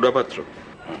 কৌটো আর সুরাপাত্র।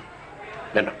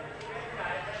 কেন?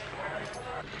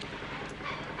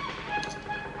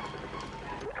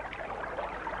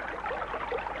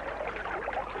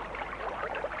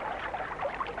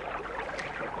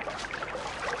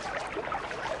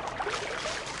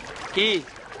 কি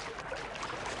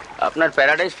আপনার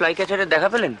প্যারাডাইস ফ্লাই ক্যাচারের দেখা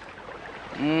পেলেন?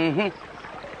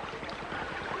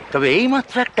 তবে এই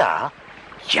মাত্র একটা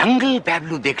জঙ্গল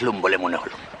ব্যাবলু দেখলুম বলে মনে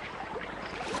হলো।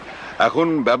 এখন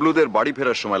ব্যাবলুদের বাড়ি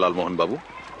ফেরার সময় লালমোহন বাবু,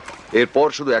 এরপর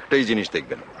শুধু একটাই জিনিস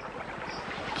দেখবেন।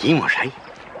 কি মশাই?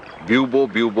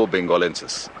 বিউবো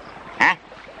বেঙ্গলেন্সিস, হ্যাঁ,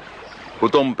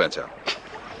 হুতম পেঁচা।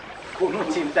 কোনো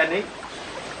চিন্তা নেই,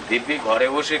 দিব্যি ঘরে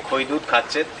বসে খই দুধ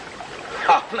খাচ্ছেন,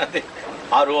 আপনাদের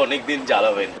আরো অনেকদিন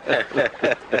জ্বালাবেন।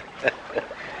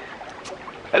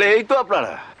 আরে এই তো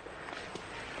আপনারা।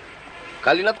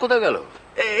 কালীনাথ কোথায় গেল?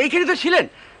 এইখানে তো ছিলেন,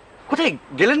 কোথায়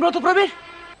গেলেন ব্রতপ্রবীর?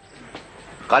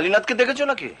 কালীনাথকে দেখেছো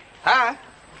নাকি? হ্যাঁ,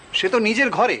 সে তো নিজের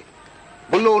ঘরে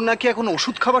বললো ওর নাকি এখন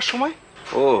ওষুধ খাবার সময়।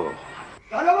 ও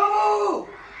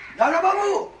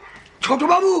দাদাবাবু, ছোট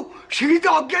বাবু সিঁড়িতে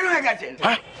অজ্ঞান হয়ে গেছেন।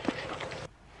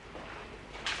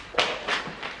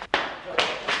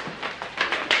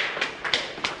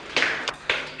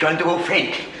 জয়ন্তবাবু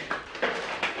ফেন্ট।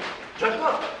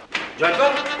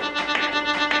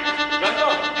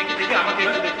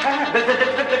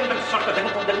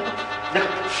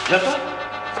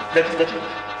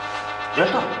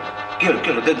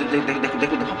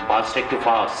 পাঁচটা একটু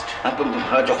ফাস্ট,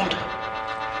 যখন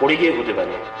পড়ে গিয়ে হতে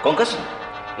পারে। কঙ্কাস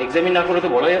এক্সামিন না করে তো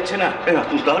বলা যাচ্ছে না।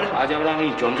 তাহলে আজ আমরা আমি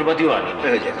যন্ত্রপাতিও আনি,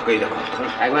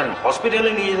 একবার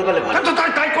হসপিটালে নিয়ে যেতে পারলে ভালো।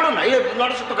 তাই করো না, এই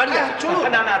লড়াচড় গাড়ি আছে, চলো।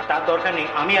 না না, তার দরকার নেই,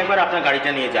 আমি একবার আপনার গাড়িটা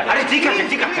নিয়ে যাই। আরে ঠিক আছে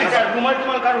ঠিক আছে। রুমাল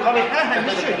টুমাল কারো হবে?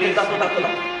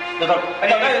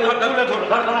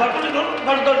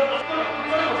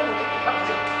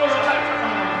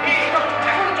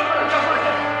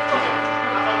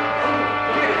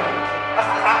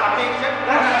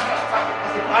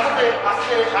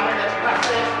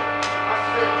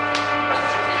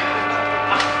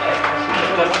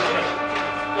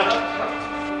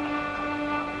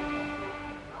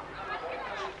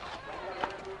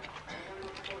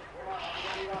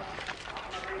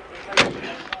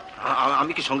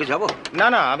 আমি কি সঙ্গে যাব? না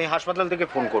না, আমি হাসপাতাল থেকে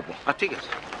ফোন করবো। ঠিক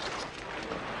আছে।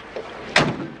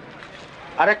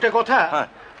 আর একটা কথা, হ্যাঁ।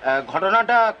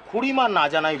 ঘটনাটা খুড়িমা না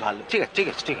জানাই ভালো। ঠিক আছে ঠিক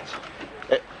আছে ঠিক আছে।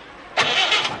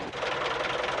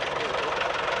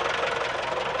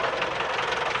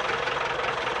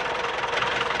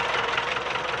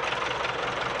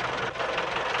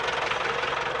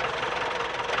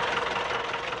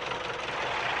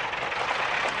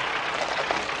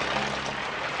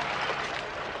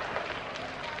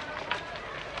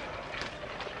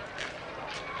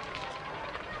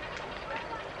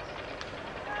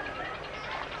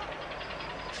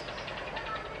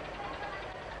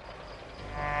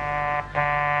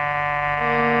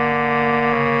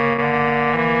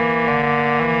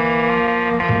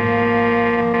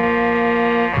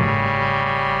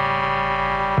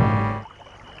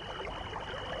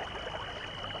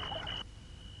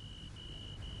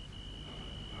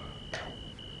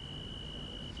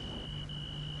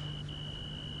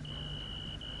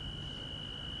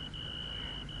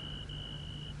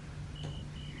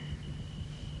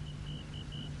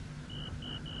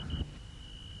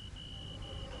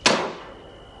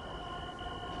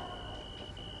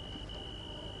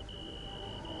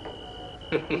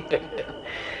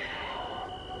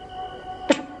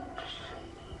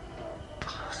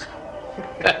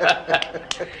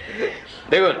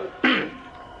 দেখুন,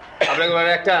 আপনাকে এবার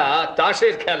একটা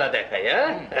তাসের খেলা দেখাই।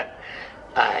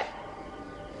 হ্যাঁ,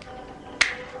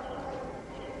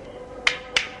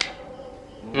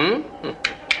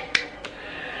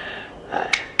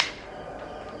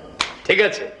 ঠিক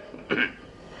আছে।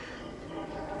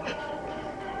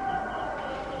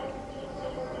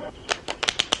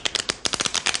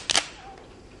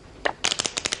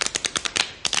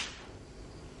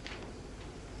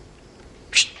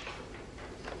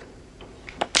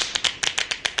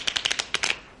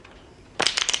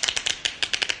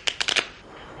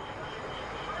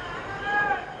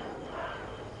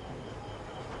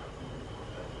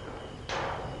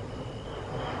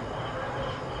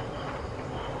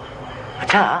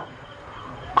 আচ্ছা,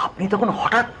 আপনি তখন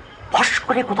হঠাৎ ফস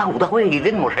করে কোথাও উদা হয়ে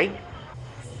এলেন মশাই?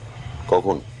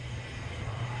 কখন?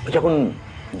 যখন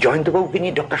জয়ন্তবাবুকে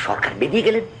নিয়ে ডক্টর সরকার বেরিয়ে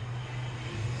গেলেন।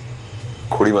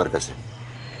 খুড়িমার কাছে।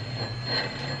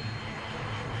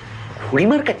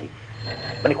 খুড়িমার কাছে?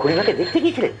 মানে খুড়িমাকে দেখতে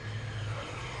গিয়েছিলেন?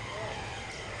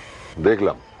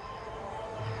 দেখলাম,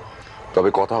 তবে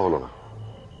কথা হলো না।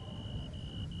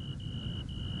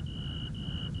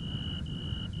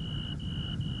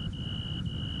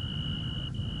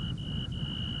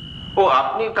 ও,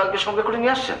 আপনি কালকে সঙ্গে করে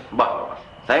নিয়ে আসছেন? বাহ বাহ,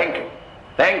 thank you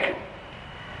thank you.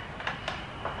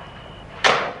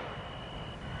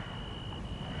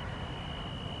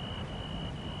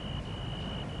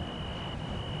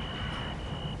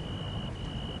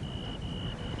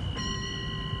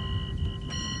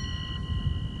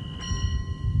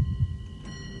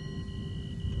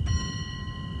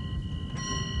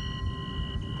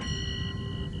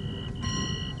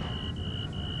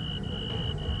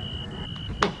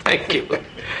 Thank you.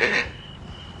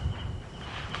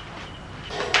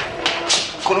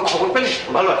 কোনো খবর পেলি?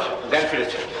 ভালো আছে, জ্ঞান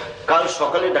ফিরেছে। কাল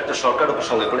সকালে ডাক্তার সরকার ওকে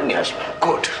সঙ্গে করে নিয়ে আসবে।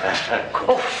 গুড।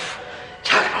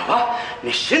 ছাড় বাবা,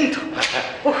 নিশ্চিন্ত। আচ্ছা,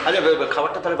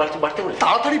 খাবারটা তাহলে বাড়তে বলি।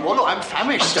 তাড়াতাড়ি বলো, আই এম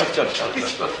ফ্যামিশ। চল চল চল।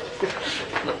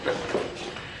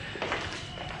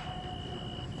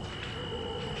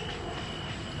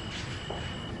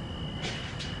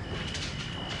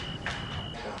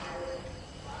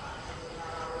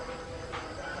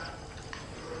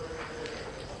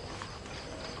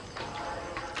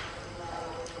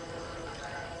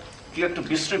 কি একটা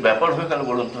বিশ্রী ব্যাপার হয়ে গেল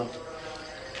বলুন তো,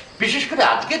 বিশেষ করে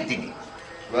আজকের দিনে।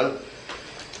 Well,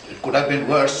 it could have been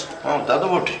ওয়ার্স। তা তো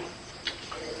বটে।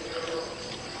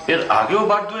 এর আগেও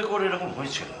বার দুয়ে করে এরকম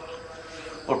হয়েছিল।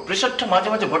 ওর প্রেশারটা মাঝে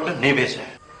মাঝে বড্ড নেমে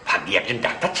যায়। ভাগ্যি একজন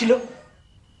ডাক্তার ছিল।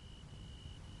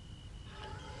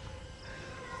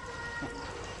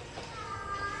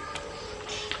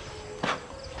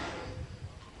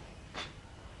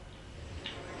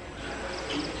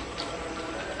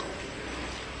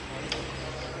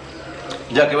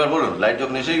 যাক, এবার বলুন, লাইট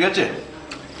যখন এসেই গেছে,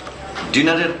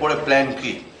 ডিনারের পরে প্ল্যান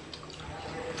কি?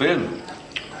 ফিল্ম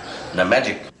না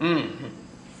ম্যাজিক?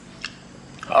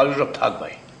 আজ সব থাক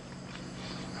ভাই।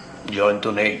 জয়ন্ত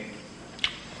নেই,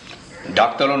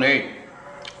 ডাক্তারও নেই,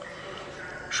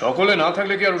 সকলে না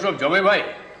থাকলে কি আর ওসব জমে ভাই?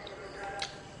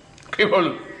 কি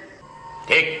বলুন?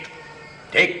 ঠিক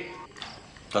ঠিক।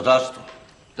 তথাস্তু।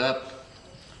 তা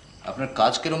আপনার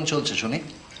কাজ কিরম চলছে শুনি?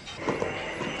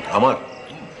 আমার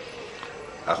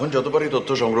এখন যত পারি তথ্য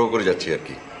সংগ্রহ করে যাচ্ছি আর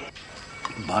কি।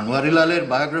 বানওয়ারিলালের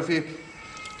বায়োগ্রাফি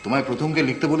তোমায় প্রথমকে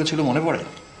লিখতে বলেছিল, মনে পড়ে?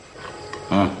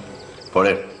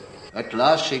 পরে অ্যাট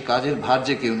লাস্ট সেই কাজের ভার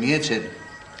যে কেউ নিয়েছেন,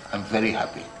 I am very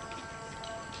happy.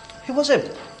 He was a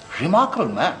remarkable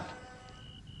man.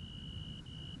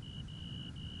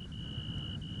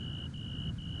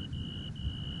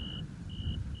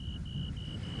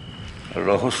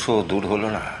 রহস্য দূর হলো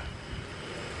না,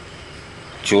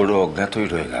 চোরও অজ্ঞাতই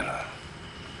রয়ে গেল।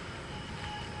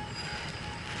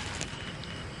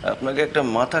 আপনাকে একটা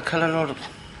মাথা খেলানোর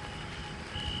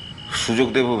সুযোগ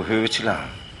দেব ভেবেছিলাম,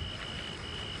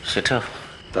 সেটা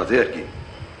তাতে আর কি,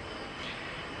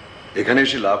 এখানে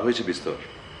এসে লাভ হয়েছে বিস্তর।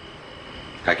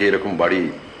 একে এরকম বাড়ি,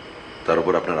 তার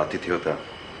উপর আপনার আতিথেয়তা।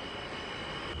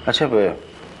 আচ্ছা,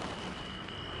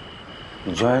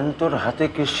 জয়ন্তর হাতে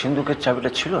কি সিন্ধুকের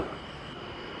চাবিটা ছিল?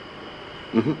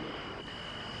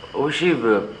 অবশ্যই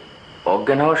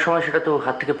অজ্ঞান হওয়ার সময় সেটা তো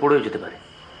হাত থেকে পড়েও যেতে পারে।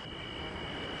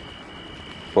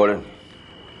 পড়েন,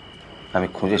 আমি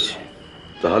খুঁজেছি।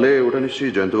 তাহলে ওটা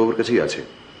নিশ্চয়ই জয়ন্তবাবুর কাছেই আছে।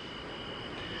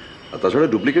 আর তাছাড়া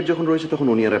ডুপ্লিকেট যখন রয়েছে তখন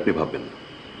উনি আর আপনি ভাববেন না।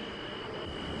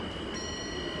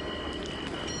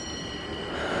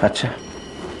 আচ্ছা,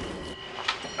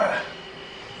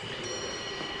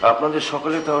 আপনাদের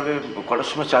সকালে তাহলে কটার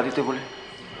সময় চা দিতে বলে?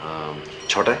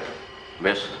 6টায়।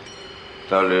 বেশ,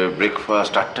 তাহলে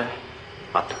ব্রেকফাস্ট 8টায়।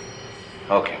 8টা।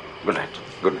 ওকে, গুড নাইট।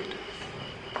 Good night.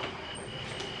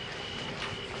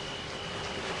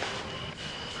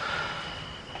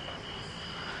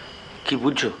 কি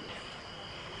বুঝছো?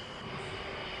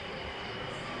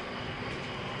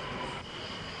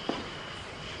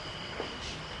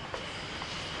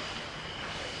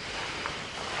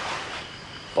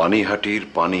 পানিহাটির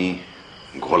পানি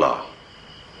ঘোলা,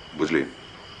 বুঝলি?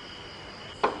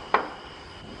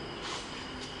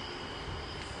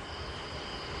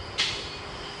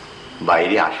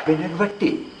 বাইরে আসবেন একবারটি?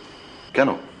 কেন?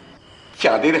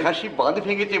 চাঁদের হাসি বাঁধ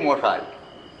ভেঙেছে মশাই,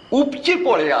 উপচে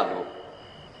পড়ে আলো।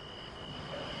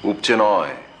 উপচে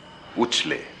নয়,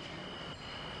 উছলে।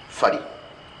 সরি,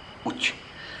 উঠছে।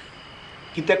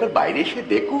 কিন্তু একবার বাইরে এসে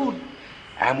দেখুন,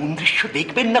 এমন দৃশ্য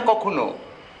দেখবেন না কখনো।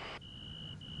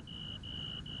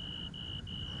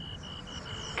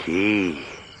 কি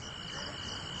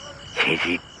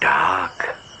ঝিঝির ডাক,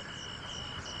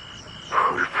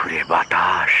 ফুরফুরে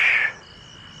বাতাস,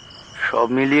 সব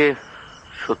মিলিয়ে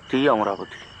সত্যিই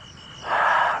অমরাবতী।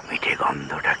 মিঠে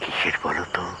গন্ধটা কিসের বলো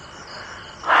তো?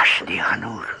 হাসনি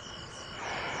হানুর।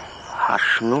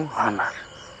 হাসনু হানার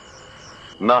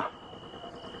না,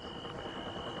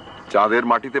 চাঁদের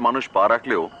মাটিতে মানুষ পা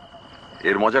রাখলেও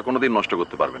এর মজা কোনোদিন নষ্ট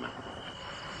করতে পারবে না।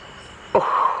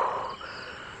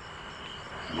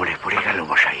 মনে পড়ে গেল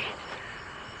মশাই,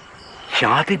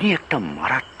 চাঁদ নিয়ে একটা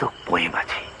মারাত্মক পোয়েম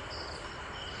আছে।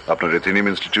 আপনার এথেনিয়াম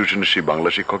ইনস্টিটিউশনের সেই বাংলা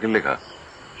শিক্ষকের লেখা?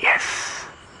 ইয়েস,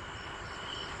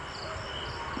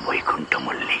 বৈকুণ্ঠ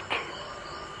মল্লিক।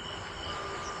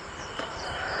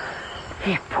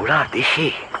 এই পুরা দেশে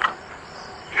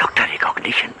লোকটা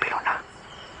রেকগনিশন পেল না।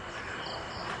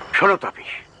 শোনো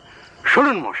তাপিস,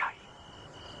 শুনুন মশাই।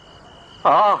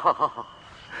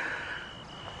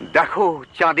 দেখো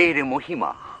চাঁদের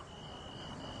মহিমা,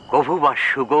 কভু বা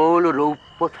সুগোল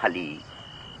রৌপ্য থালি,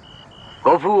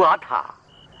 কভু আধা,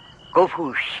 কভু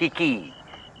সিকি,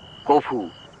 কভু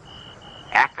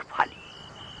এক ফালি,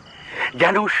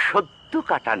 যেন সদ্য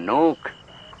কাটা নখ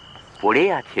পড়ে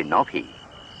আছে নভে,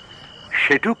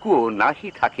 সেটুকুও নাহি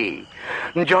থাকে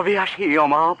যবে আসে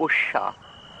অমাবস্যা।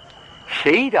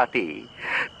 সেই রাতে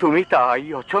তুমি তাই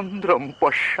অচন্দ্রম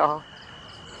পশ্যা।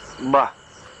 বাহ,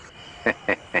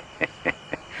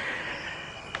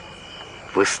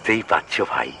 বুঝতেই পারছো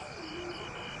ভাই,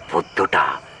 পদ্যটা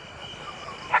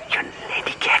একজন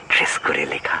লেডিকে অ্যাড্রেস করে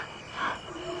লেখা।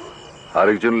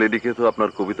 আরেকজন লেডিকে তো আপনার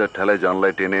কবিতার ঠেলায়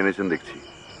জানলায় টেনে এনেছেন দেখছি।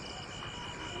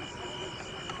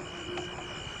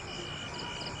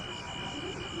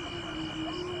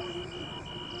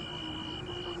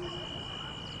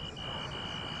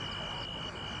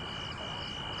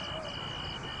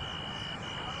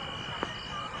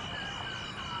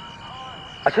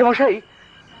 আচ্ছা মশাই,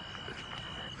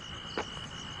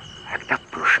 একটা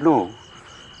প্রশ্ন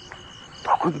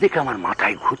তখন থেকে আমার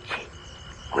মাথায় ঘুরছে।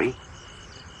 করি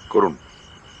করুন।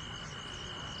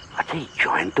 আচ্ছা, এই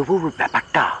জয়ন্তবাবুর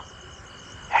ব্যাপারটা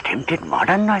অ্যাটেম্পটেড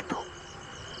মার্ডার নয় তো?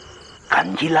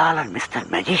 কাঞ্জিলাল আর মিস্টার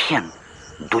ম্যাজিশিয়ান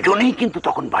দুজনেই কিন্তু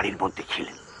তখন বাড়ির মধ্যে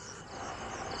ছিলেন।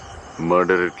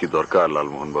 মার্ডারের কি দরকার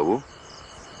লালমোহন বাবু?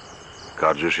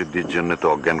 কার্যসিদ্ধির জন্য তো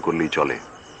অজ্ঞান করলেই চলে।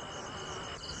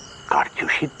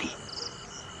 কার্যসিদ্ধি?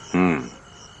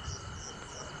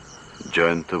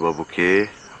 জয়ন্তবাবুকে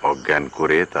অজ্ঞান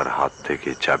করে তার হাত থেকে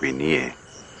চাবি নিয়ে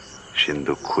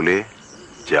সিন্ধুক খুলে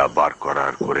যা বার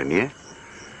করার করে নিয়ে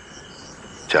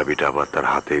চাবিটা আবার তার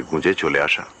হাতে গুঁজে চলে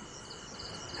আসা।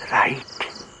 রাইট?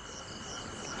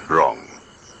 রং।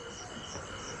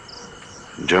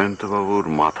 জয়ন্তবাবুর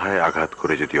মাথায় আঘাত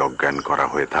করে যদি অজ্ঞান করা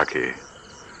হয়ে থাকে,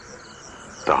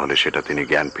 তাহলে সেটা তিনি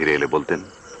জ্ঞান ফিরে এলে বলতেন।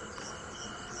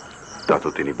 তা তো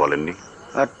তিনি বলেননি।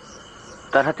 আর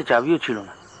তার হাতে চাবিও ছিল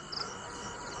না।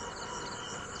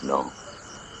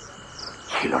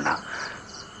 ছিল না।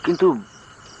 কিন্তু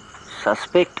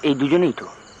সাসপেক্ট এই দুজনেই তো,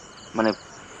 মানে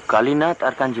কালীনাথ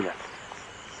আর কাঞ্জিলাল।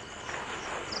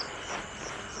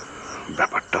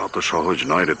 ব্যাপারটা অত সহজ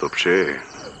নয় রে তোপসে।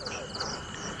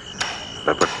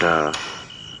 ব্যাপারটা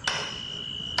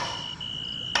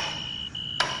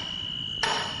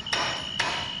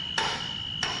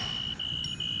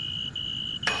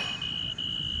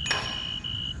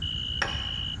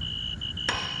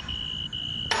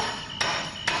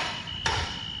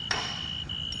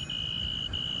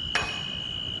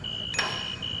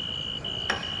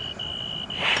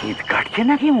শীত কাটছে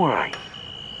নাকি মোড়ায়?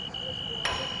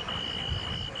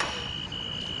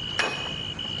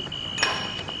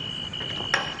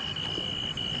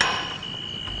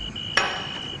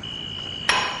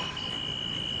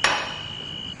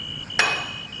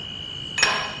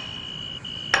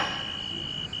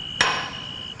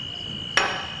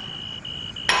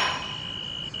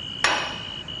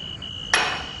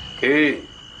 কে?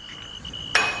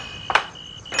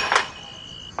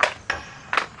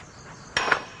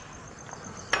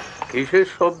 কিসের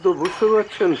শব্দ বুঝতে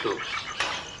পারছেন তো?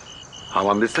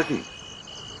 হামান দিচ্ছে কি?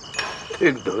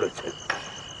 ঠিক ধরেছেন।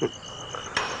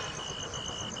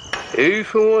 এই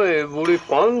সময়ে বুড়ি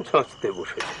পান ছাঁচতে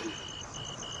বসেছেন।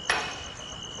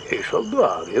 এই শব্দ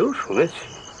আগেও শুনেছি।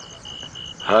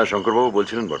 হ্যাঁ, শঙ্করবাবু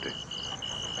বলছিলেন বটে।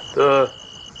 তা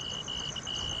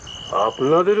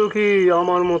আপনাদেরও কি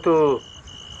আমার মতো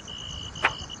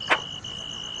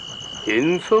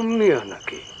ইনসমনিয়া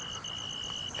নাকি?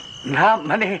 না,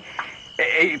 মানে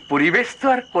এই পরিবেশ তো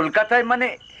আর কলকাতায়, মানে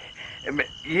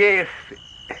ইয়ে।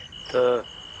 তা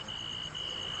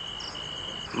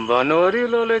বানোয়ারি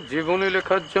লালের জীবনী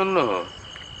লেখার জন্য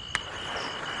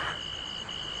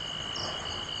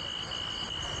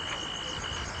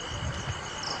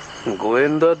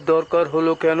গোয়েন্দার দরকার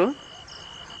হলো কেন?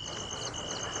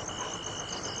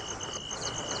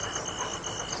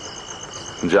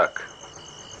 যাক,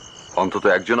 অন্তত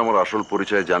একজন আমার আসল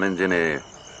পরিচয় জানেন জেনে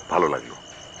ভালো লাগলো।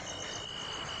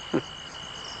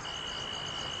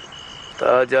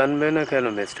 তা জানবে না কেন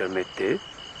মিস্টার মিত্তি?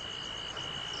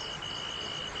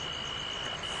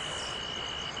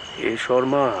 এ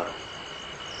শর্মা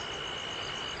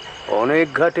অনেক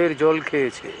ঘাটের জল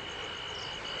খেয়েছে,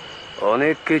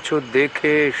 অনেক কিছু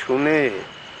দেখে শুনে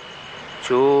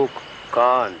চোখ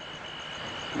কান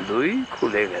দুই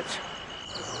খুলে গেছে।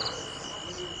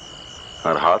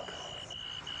 আর হাত?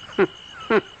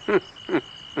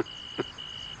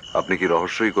 আপনি কি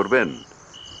রহস্যই করবেন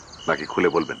নাকি খুলে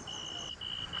বলবেন?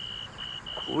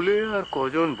 খুলে আর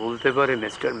কজন বলতে পারে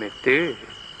মিস্টার মিত্তি?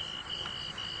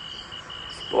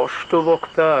 স্পষ্ট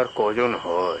বক্তা আর কজন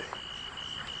হয়?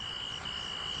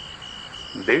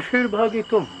 বেশিরভাগই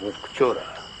তো মুখচোরা।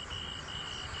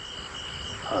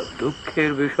 আর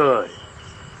দুঃখের বিষয়,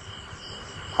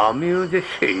 আমিও যে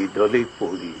সেই দলেই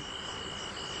পড়ি।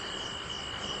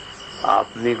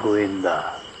 আপনি গোয়েন্দা,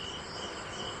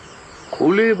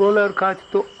 খুলে বলার কাজ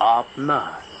তো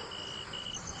আপনার।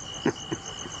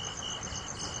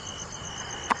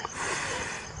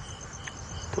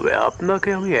 তবে আপনাকে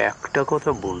আমি একটা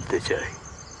কথা বলতে চাই।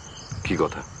 কি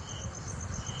কথা?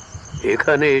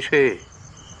 এখানে এসে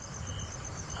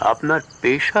আপনার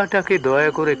পেশাটাকে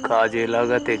দয়া করে কাজে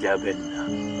লাগাতে যাবেন না।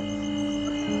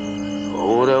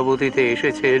 অমরাবতীতে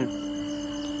এসেছেন,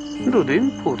 দুদিন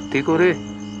ফুর্তি করে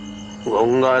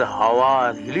গঙ্গার হাওয়া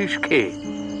ইলিশ খেয়ে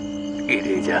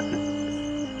ফিরে যান,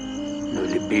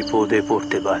 নইলে বিপদে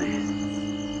পড়তে পারে।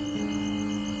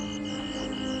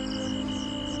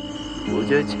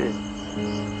 বুঝেছে?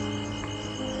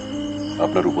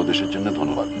 আপনার উপদেশের জন্য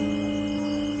ধন্যবাদ।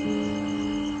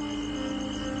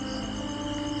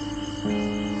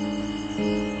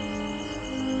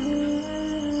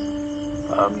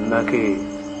 আপনাকে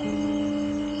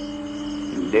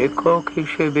লেখক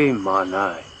হিসেবে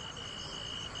মানায়,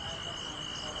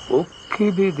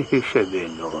 পক্ষীবিদ হিসেবে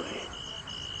নয়।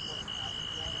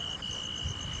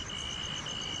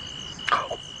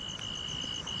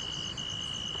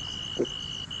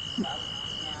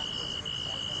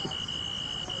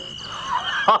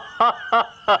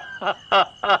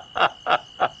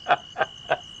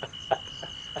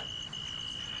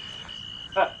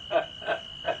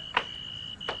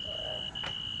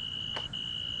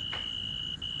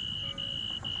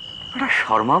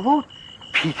 শর্মাবু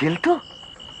ফিকেল তো,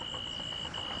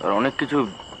 আর অনেক কিছু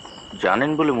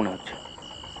জানেন বলে মনে হচ্ছে।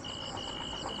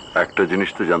 একটা জিনিস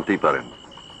তো জানতেই পারেন।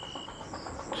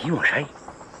 কি মশাই?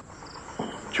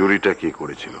 চুরিটা কে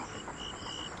করেছিল?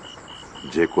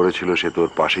 যে করেছিল সে তোর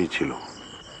পাশেই ছিল।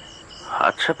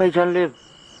 হাত সাপাই জানলে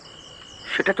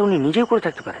সেটা তো উনি নিজেও করে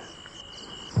থাকতে পারেন।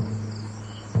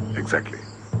 এক্স্যাক্টলি।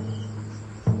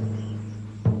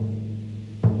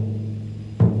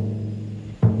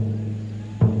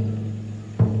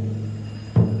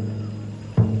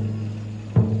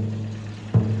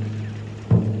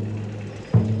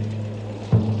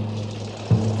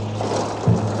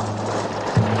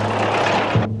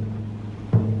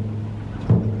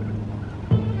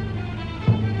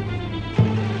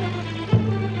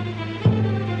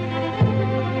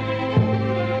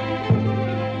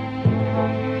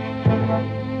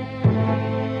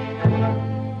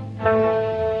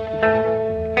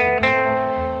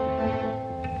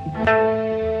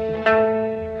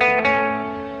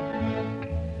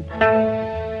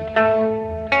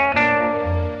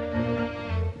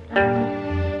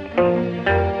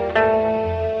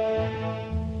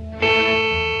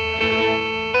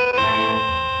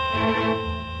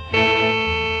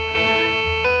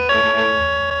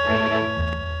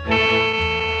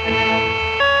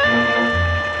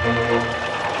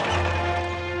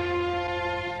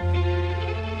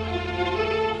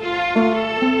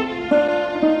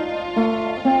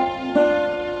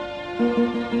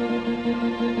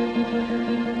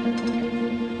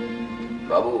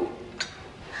 বাবু,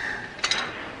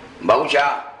 বাবু চা।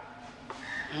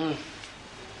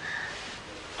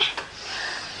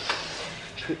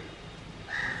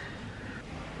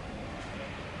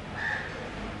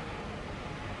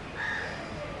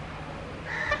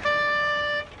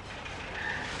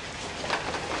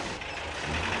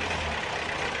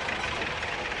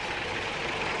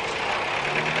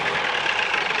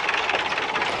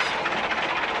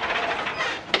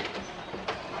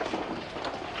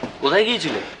 কোথায়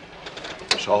গিয়েছিলে?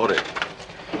 শহরে।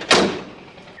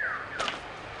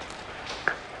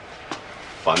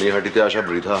 পানিহাটিতে আসা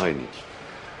বৃথা হয়নি।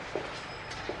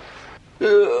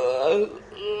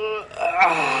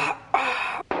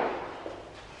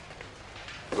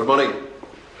 Good morning.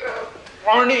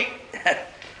 মর্নিং।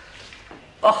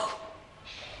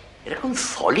 এরকম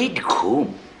সলিড ঘুম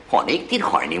অনেকদিন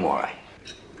হয়নি মরায়।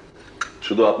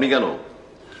 শুধু আপনি কেন,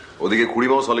 ওদিকে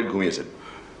খুড়িমাও সলিড ঘুমিয়েছেন।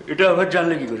 এটা আবার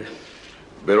জানলে কি করে?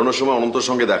 বেরোনোর সময় অনন্তর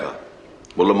সঙ্গে দেখা,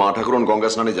 বললো মা ঠাকুরন গঙ্গা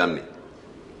স্নানে যাননি।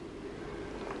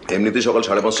 এমনিতেই সকাল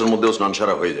 5:30টার মধ্যেও স্নান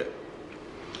সারা হয়ে যায়।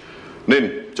 নিন,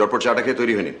 চটপট চাটা খেয়ে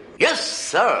তৈরি হয়নি। Yes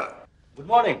sir. Good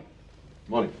morning.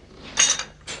 Morning.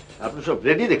 আপনি সব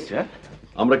রেডি দেখছি? হ্যাঁ,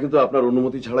 আমরা কিন্তু আপনার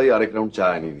অনুমতি ছাড়াই আরেক রাউন্ড চা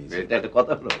এনে নিয়েছি। এটা একটা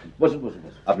কথা হলো। বসুন বসুন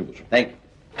বসুন। আপনি বসুন। Thank you.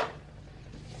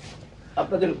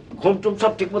 আপনাদের ঘুম টুম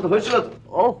সব ঠিক মতো হয়েছিল তো?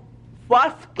 ও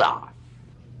ফার্স্ট ক্লাস।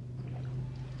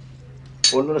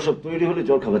 অন্যরা সব তৈরি হলে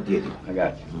জল খাবার দিয়ে দিন। আগে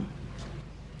আছে।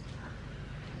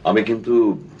 আমি কিন্তু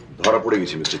ধরা পড়ে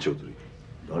গেছি মিস্টার চৌধুরী।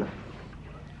 ধরা?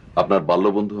 আপনার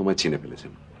বাল্যবন্ধু আমায় চিনে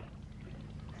ফেলেছেন।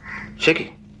 সে কি?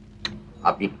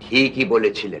 আপনি ঠিকই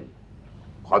বলেছিলেন,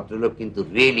 ভদ্রলোক কিন্তু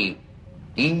রিয়েলি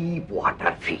ডিপ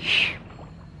ওয়াটার ফিশ।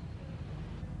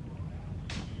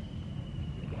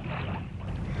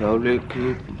 তাহলে কি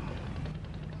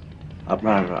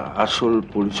আপনার আসল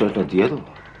পরিচয়টা দিয়ে দেবো?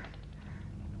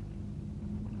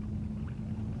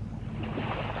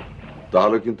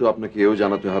 তাহলে কিন্তু আপনাকে এও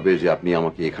জানাতে হবে যে আপনি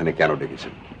আমাকে এখানে কেন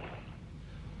ডেকেছেন।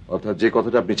 অর্থাৎ যে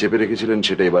কথাটা আপনি চেপে রেখেছিলেন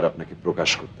সেটা এবার আপনাকে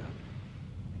প্রকাশ করতে হবে।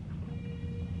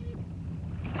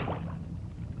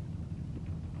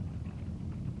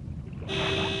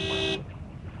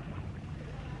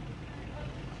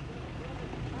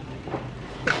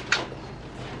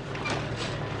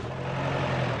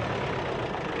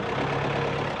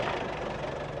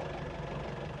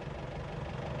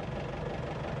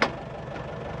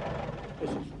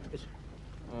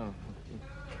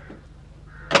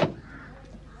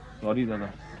 সরি দাদা,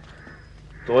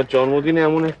 তোমার জন্মদিনে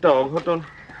এমন একটা অঘটন।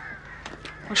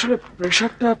 আসলে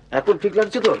প্রেশারটা এখন ঠিক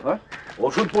লাগছে তো? হ্যাঁ,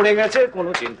 ওষুধ পড়ে গেছে,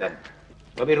 কোনো চিন্তা নেই।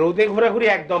 তবে রোদে ঘোরাঘুরি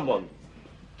একদম বন্ধ।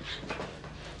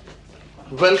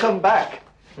 Welcome back.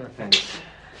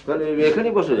 তাহলে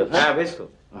এখানেই বসে যাও। হ্যাঁ বেশ তো।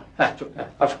 হ্যাঁ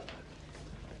আসো,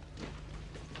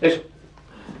 এসো।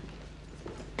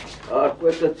 আর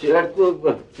কয়েকটা চেয়ার তো।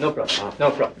 No problem, no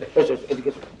problem. এসো এসো, এদিকে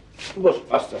এসো। বস,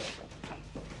 আস্তে আস্তে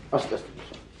আস্তে আস্তে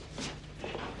বসো।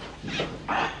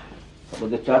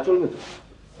 ওদের চা চলবে তো?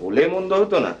 হলে মন্দ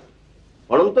হতো না।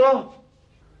 বরং তো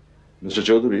মিস্টার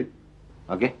চৌধুরী,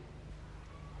 আগে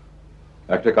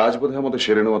একটা কাজ বোধহয় আমাদের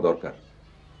সেরে নেওয়া দরকার।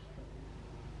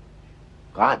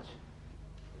 কাজ?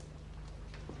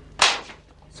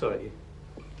 সরি।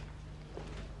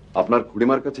 আপনার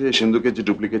খুড়িমার কাছে সিন্ধুকের যে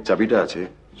ডুপ্লিকেট চাবিটা আছে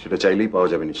সেটা চাইলেই পাওয়া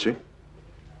যাবে নিশ্চয়ই?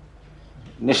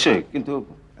 নিশ্চয়ই, কিন্তু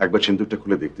একবার সিন্ধুকটা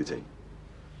খুলে দেখতে চাই।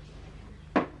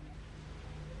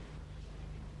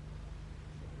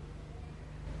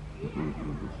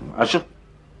 আসো।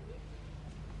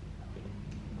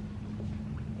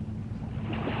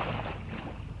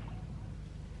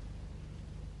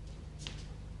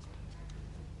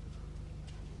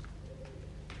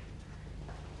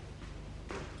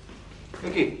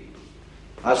 কি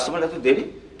আজ তোমার এত দেরি?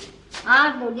 আর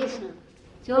বলিস না,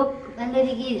 চোখ ফেলে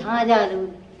দেখি ঝাঁঝার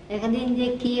একদিন যে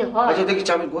কি হয়। আচ্ছা দেখি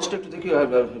চাবির গোষ্ঠটা একটু দেখি, আর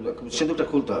সিঁদুরটা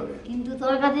খুলতে হবে। কিন্তু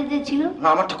তোর কাছে যে ছিল, না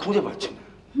আমারটা খুঁজে পাচ্ছি না।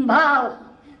 ভাব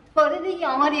পরে দেখি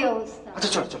আমারই অবস্থা। আচ্ছা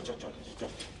চল চল চল চল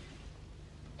চল।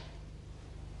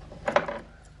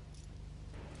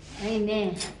 এই নে,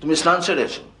 তুমি স্নান সেরে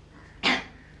এসো।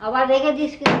 আবার রেখে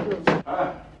দিস কিন্তু।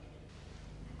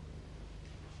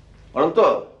 অনন্ত,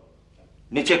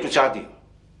 নিচে একটু চা দিও।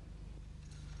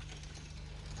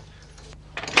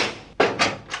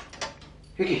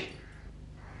 কি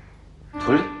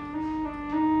ধরলে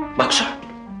বাক্সা?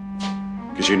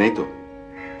 কিছুই নেই তো?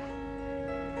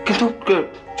 কিন্তু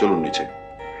চলুন নিচে,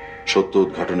 সত্য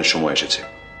উদ্ঘাটনের সময় এসেছে।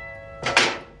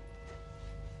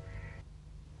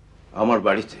 আমার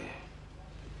বাড়িতে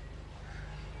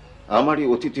আমারই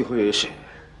অতিথি হয়ে এসে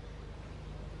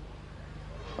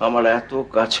আমার এত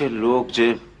কাছের লোক যে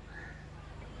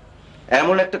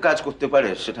এমন একটা কাজ করতে পারে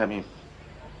সেটা আমি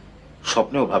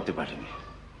স্বপ্নেও ভাবতে পারিনি।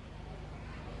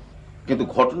 কিন্তু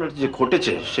ঘটনাটা যে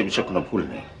ঘটেছে সে বিষয়ে কোনো ভুল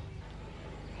নেই।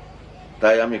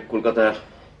 তাই আমি কলকাতার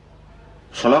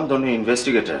স্বনামধন্য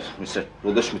ইনভেস্টিগেটর মিস্টার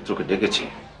প্রদোষ মিত্রকে ডেকেছি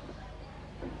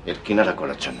এর কিনারা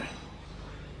করার জন্য।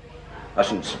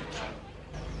 আসুন মিস্টার মিত্র।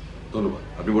 ধন্যবাদ,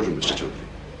 আপনি বসুন মিস্টার চৌধুরী।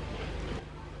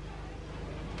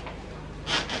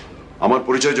 আমার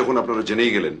পরিচয় যখন আপনারা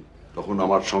জেনেই গেলেন, তখন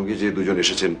আমার সঙ্গে যে দুজন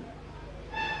এসেছেন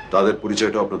তাদের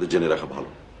পরিচয়টা আপনাদের জেনে রাখা ভালো।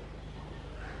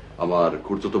 আমার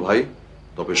খুড়তুতো ভাই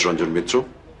তপেশ রঞ্জন মিত্র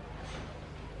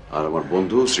আর আমার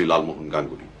বন্ধু Shri Lalmohan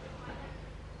Ganguly.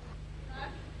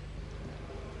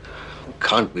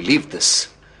 Can't believe this.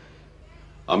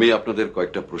 আমি আপনাদের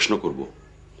কয়েকটা প্রশ্ন করব।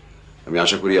 আমি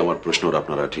আশা করি আমার প্রশ্নের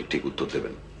আপনারা ঠিক ঠিক উত্তর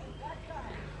দেবেন।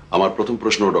 আমার প্রথম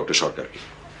প্রশ্ন ডক্টর সরকারকে।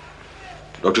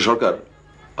 ডক্টর সরকার,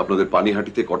 আপনাদের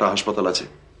পানিহাটিতে কটা হাসপাতাল আছে?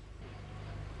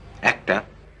 একটা।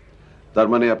 তার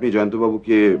মানে আপনি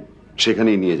জয়ন্তবাবুকে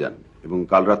সেখানেই নিয়ে যান এবং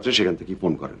কাল রাত্রে সেখান থেকে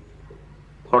ফোন করেন।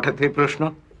 হঠাৎ এই প্রশ্ন?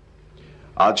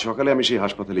 আজ সকালে আমি সেই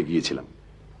হাসপাতালে গিয়েছিলাম,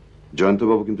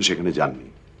 জয়ন্তবাবু কিন্তু সেখানে যাননি।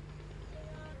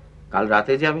 কাল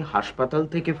রাতে যে আমি হাসপাতাল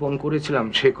থেকে ফোন করেছিলাম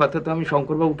সে কথা তো আমি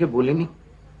শঙ্করবাবুকে বলিনি।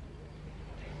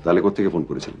 তাহলে কোত্থেকে ফোন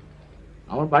করেছিলেন?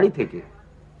 আমার বাড়ি থেকে।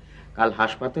 কাল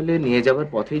হাসপাতালে নিয়ে যাবার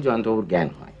পথেই জয়ন্তবাবুর জ্ঞান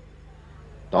হয়।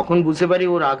 তখন বুঝতে পারি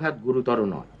ওর আঘাত গুরুতর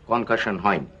নয়, কনকাশন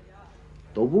হয়নি।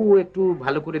 তবুও একটু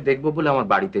ভালো করে দেখবো বলে আমার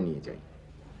বাড়িতে নিয়ে যাই।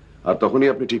 আর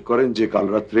তখনই আপনি ঠিক করেন যে কাল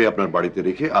রাত্রে আপনার বাড়িতে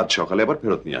রেখে আজ সকালে আবার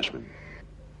ফেরত নিয়ে আসবেন।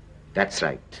 That's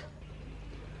right.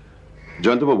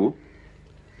 জয়ন্তবাবু,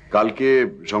 কালকে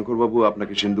শঙ্করবাবু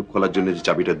আপনাকে সিন্দুক খোলার জন্য যে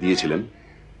চাবিটা দিয়েছিলেন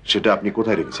সেটা আপনি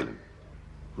কোথায় রেখেছিলেন?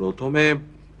 প্রথমে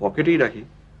পকেটেই রাখি,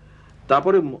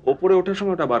 তারপরে ওপরে ওঠার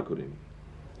সময় ওটা বার করি।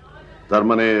 তার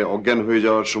মানে অজ্ঞান হয়ে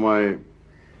যাওয়ার সময়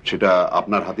সেটা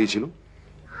আপনার হাতেই ছিল,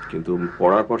 কিন্তু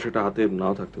পড়ার পর সেটা হাতে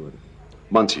নাও থাকতে পারে।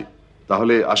 মানছি,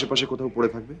 তাহলে আশেপাশে কোথাও পড়ে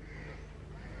থাকবে,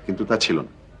 কিন্তু তা ছিল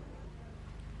না।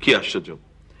 কি আশ্চর্য,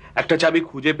 একটা চাবি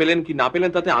খুঁজে পেলেন কি না পেলেন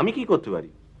তাতে আমি কি করতে পারি?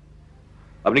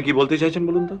 আপনি কি বলতে চাইছেন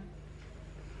বলুন তো?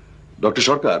 ডক্টর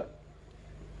সরকার,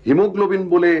 হিমোগ্লোবিন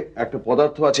বলে একটা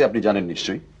পদার্থ আছে, আপনি জানেন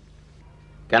নিশ্চয়ই।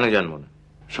 কেন জানবো না?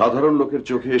 সাধারণ লোকের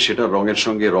চোখে সেটার রঙের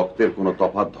সঙ্গে রক্তের কোনো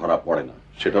তফাৎ ধরা পড়ে না,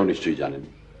 সেটাও নিশ্চয়ই জানেন।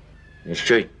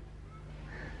 নিশ্চয়ই।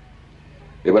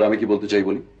 এবার আমি কি বলতে চাই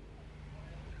বলি।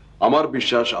 আমার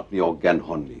বিশ্বাস আপনি অজ্ঞান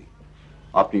হননি,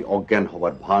 আপনি অজ্ঞান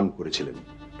হওয়ার ভান করেছিলেন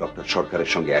ডক্টর সরকারের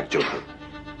সঙ্গে একজোট হয়ে।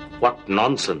 What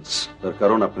nonsense! তার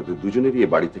কারণ আপনাদের দুজনেরই এ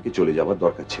বাড়ি থেকে চলে যাওয়ার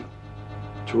দরকার ছিল।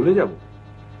 চলে যাব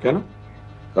কেন?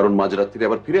 কারণ মাঝরাত্রিরে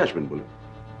আবার ফিরে আসবেন বলে।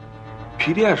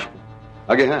 ফিরে আসবো?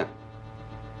 আগে হ্যাঁ,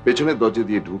 পেছনের দরজা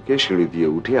দিয়ে ঢুকে সিঁড়ি দিয়ে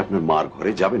উঠে আপনার মার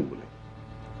ঘরে যাবেন বলে।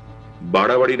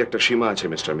 বাড়াবাড়ির একটা সীমা আছে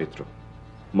মিস্টার মিত্র।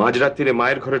 মাঝরাত্রিরে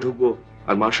মায়ের ঘরে ঢুকবো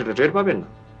আর মা সেটা টের পাবেন না?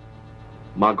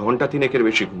 মা ঘন্টা তিনেকের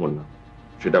বেশি ঘুমন না,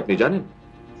 সেটা আপনি জানেন।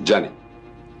 জানি,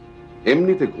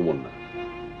 এমনিতে ঘুমন না,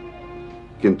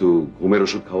 কিন্তু ঘুমের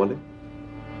ওষুধ খাওয়ালে?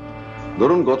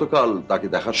 ধরুন গতকাল তাকে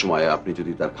দেখার সময় আপনি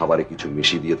যদি তার খাবারে কিছু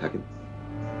মিশিয়ে দিয়ে থাকেন,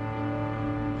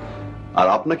 আর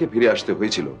আপনাকে ফিরে আসতে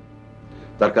হয়েছিল,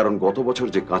 তার কারণ গত বছর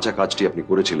যে কাঁচা কাজটি আপনি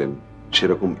করেছিলেন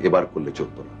সেরকম এবার করলে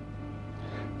চলত না।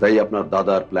 তাই আপনার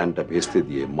দাদার প্ল্যানটা ভেস্তে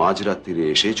দিয়ে মাঝরাত্রিরে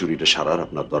এসে চুরিটা সারার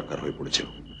আপনার দরকার হয়ে পড়েছিল।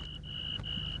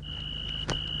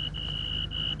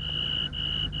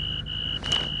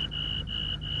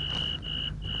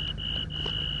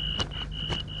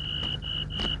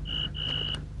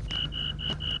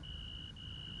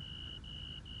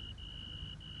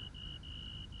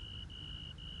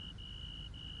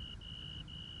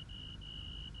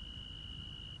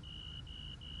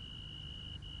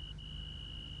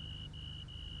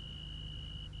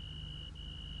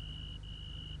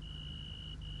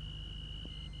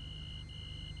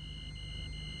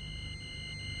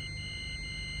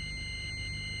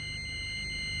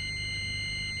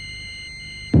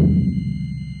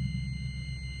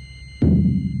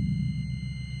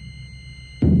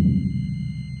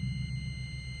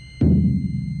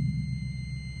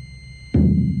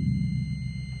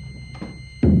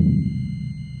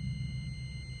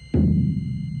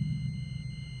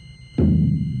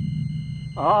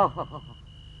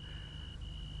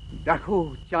 দেখো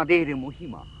চাঁদের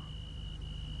মহিমা।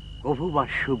 কভু বা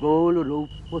সুগোল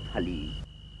রৌপ্য থালি,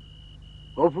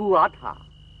 কভু আঠা,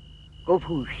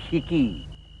 কভু সিকি,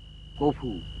 কভু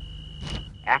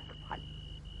এক ফালি।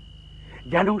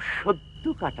 যেন সদ্য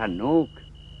কাটা নখ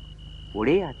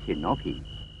পড়ে আছে নভে,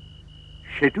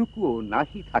 সেটুকুও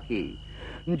নাহি থাকে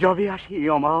যবে আসে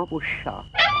অমাবস্যা।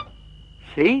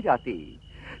 সেই রাতে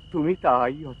তুমি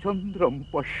তাই অচন্দ্রম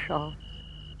পশ্যা।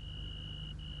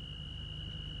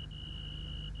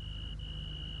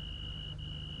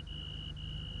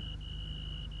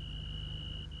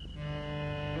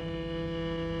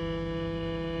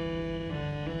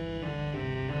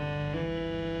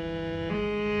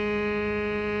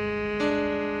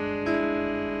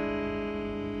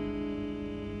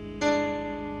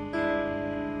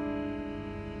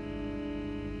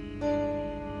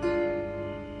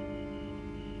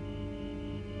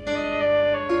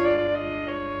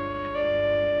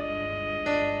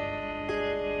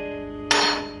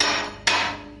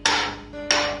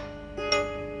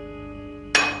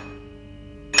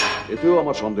 এতেও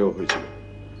আমার সন্দেহ হয়েছিল,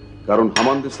 কারণ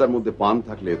হামানদিস্তার মধ্যে পান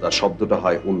থাকলে তার শব্দটা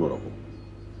হয় অন্যরকম।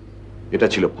 এটা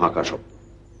ছিল ফাঁকা শব্দ।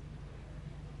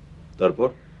 তারপর?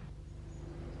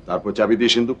 তারপর চাবি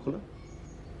দিয়ে সিন্দুক খোলা।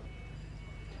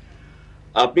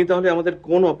 আপনি তাহলে আমাদের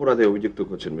কোন অপরাধে অভিযুক্ত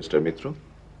করছেন মিস্টার মিত্র?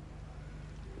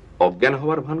 অজ্ঞান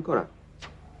হওয়ার ভান করা,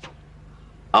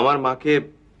 আমার মাকে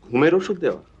ঘুমের ওষুধ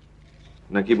দেওয়া,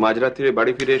 নাকি মাঝরাত্রিরে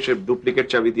বাড়ি ফিরে এসে ডুপ্লিকেট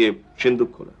চাবি দিয়ে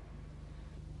সিন্দুক খোলা?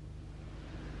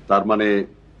 তার মানে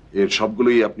এর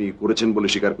সবগুলোই আপনি করেছেন বলে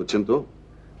স্বীকার করছেন তো?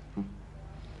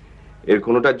 এর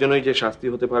কোনোটার জন্যই যে শাস্তি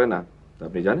হতে পারে না তা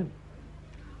আপনি জানেন।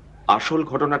 আসল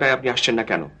ঘটনাটায় আপনি আসছেন না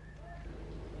কেন?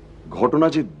 ঘটনা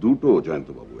যে দুটো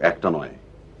জয়ন্তবাবু, একটা নয়।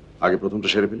 আগে প্রথমটা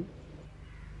সেরে ফেলি।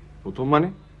 প্রথম মানে?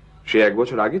 সে 1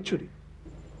 বছর আগের চুরি?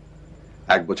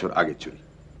 1 বছর আগের চুরি।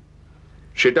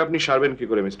 সেটা আপনি সারবেন কি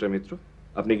করে মিস্টার মিত্র?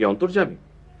 আপনি কি অন্তর্যামী?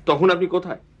 তখন আপনি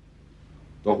কোথায়?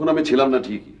 তখন আমি ছিলাম না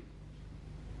ঠিকই,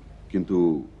 কিন্তু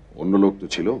অন্য লোক তো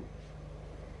ছিল।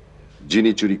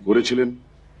 যিনি চুরি করেছিলেন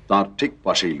তার ঠিক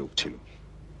পাশেই লোক ছিল।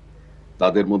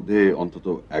 তাদের মধ্যে অন্তত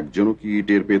একজনও কি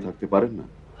টের পেয়ে থাকতে পারেন না?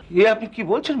 এ আপনি কি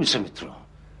বলছেন মিস্টার মিত্র?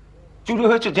 চুরি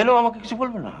হয়েছে জেনেও আমাকে কিছু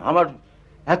বলবে না? আমার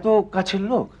এত কাছের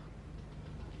লোক।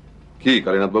 কি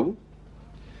কালীনাথ বাবু,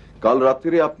 কাল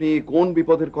রাত্রিরে আপনি কোন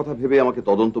বিপদের কথা ভেবে আমাকে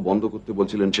তদন্ত বন্ধ করতে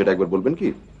বলছিলেন সেটা একবার বলবেন কি?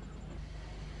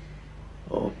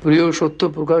 অপ্রিয় সত্য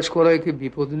প্রকাশ করায় কি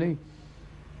বিপদ নেই?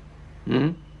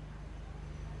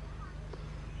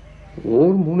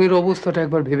 ওর মনের অবস্থাটা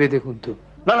একবার ভেবে দেখুন তো।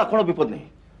 না না, কোনো বিপদ নেই।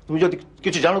 তুমি যদি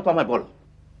কিছু জানো তো আমায় বলো।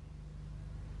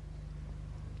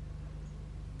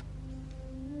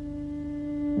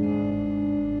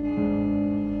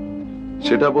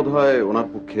 সেটা বোধহয় ওনার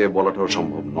পক্ষে বলাটাও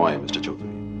সম্ভব নয় মিস্টার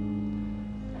চৌধুরী,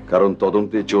 কারণ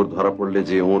তদন্তে চোর ধরা পড়লে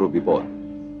যে ওরও বিপদ।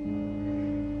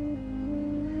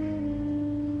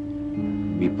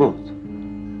 বিপদ?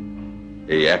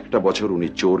 এই একটা বছর উনি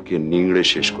চোরকে নিংড়ে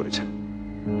শেষ করেছেন।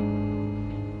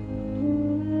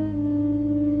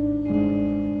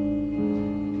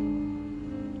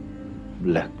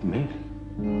 ব্ল্যাকমেল?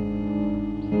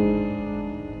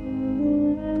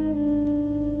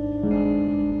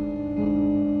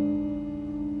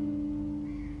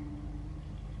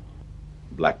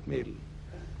 ব্ল্যাকমেল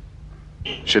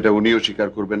সেটা উনিও স্বীকার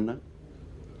করবেন না,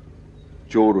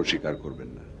 চোরও স্বীকার করবেন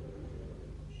না।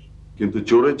 কিন্তু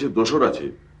চোরের যে দোষর আছে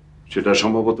সেটা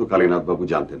সম্ভবত কালীনাথ বাবু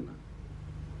জানতেন না।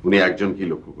 উনি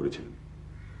একজনকেই লক্ষ্য করেছিলেন।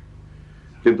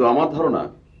 কিন্তু আমার ধারণা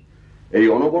এই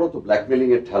অনবরত ব্ল্যাকমেলিং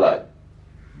এর ঠেলায়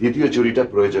দ্বিতীয় চুরিটা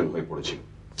প্রয়োজন হয়ে পড়েছিল।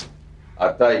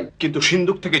 আর তাই কিন্তু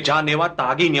সিন্ধুক থেকে যা নেওয়ার তা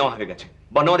আগেই নেওয়া হয়ে গেছে।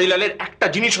 বনোয়ারিলালের একটা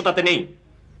জিনিসও তাতে নেই।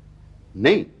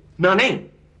 নেই? না, নেই।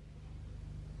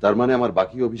 তার মানে আমার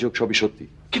বাকি অভিযোগ সবই সত্যি?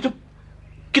 কিন্তু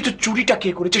কিন্তু চুরিটা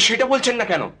কে করেছে সেটা বলছেন না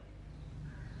কেন?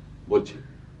 বলছি,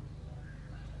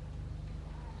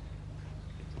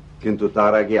 কিন্তু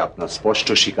তার আগে আপনার স্পষ্ট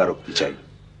স্বীকারোক্তি চাই।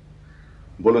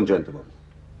 বলুন জয়ন্তবাবু,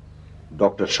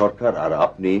 ডক্টর সরকার আর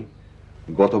আপনি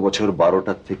গত বছর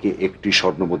 12টার থেকে একটি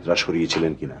স্বর্ণমুদ্রা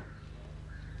সরিয়েছিলেন কিনা?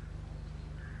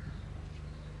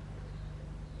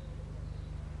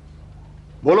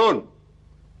 বলুন।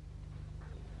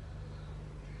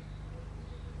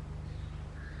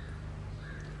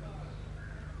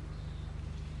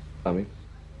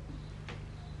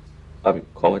 আমি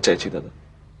ক্ষমা চাইছি দাদা।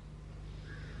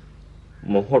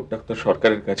 মোহর ডাক্তার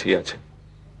সরকারের কাছেই আছে,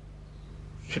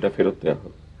 সেটা ফেরত দেওয়া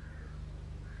হবে।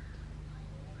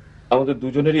 আমাদের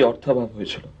দুজনেরই অর্থাভাব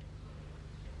হয়েছিল।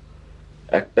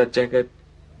 একটা জায়গায়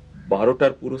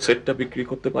 12টার পুরো সেটটা বিক্রি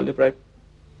করতে পারলে প্রায়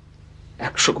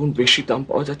 100 গুণ বেশি দাম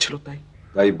পাওয়া যাচ্ছিল।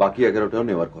 তাই বাকি 11টাও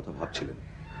নেওয়ার কথা ভাবছিলেন?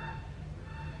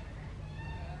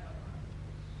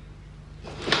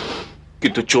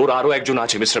 কিন্তু চোর আরো একজন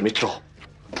আছে মিস্টার মিত্র।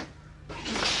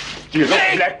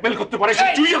 ব্ল্যাকমেল করতে পারে,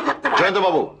 চুরিও করতে পারে।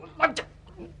 জয়ন্তবাবু,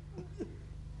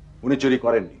 উনি চুরি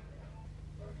করেননি।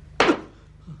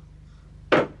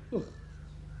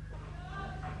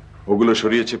 ওগুলো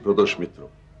সরিয়েছে প্রদোষ মিত্র।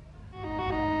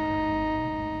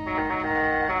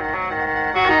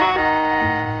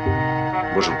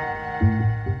 বসুন।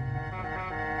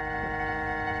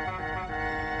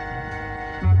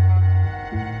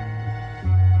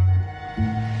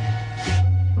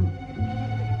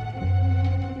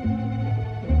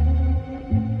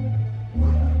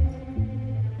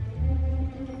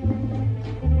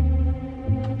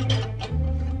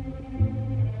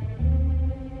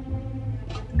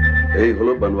 এই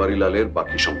হলো বনওয়ারিলালের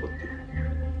বাকি সম্পত্তি।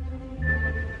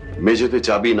 মেঝেতে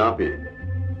চাবি না পেয়ে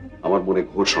আমার মনে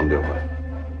ঘোর সন্দেহ হয়।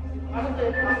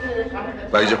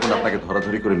 তাই যখন আপনাকে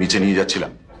ধরাধরি করে নিচে নিয়ে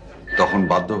যাচ্ছিলাম তখন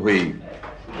বাধ্য হয়েই,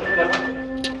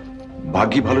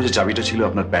 ভাগ্যি ভালো যে চাবিটা ছিল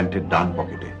আপনার প্যান্টের ডান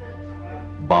পকেটে,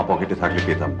 বাঁ পকেটে থাকলে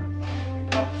পেতাম না।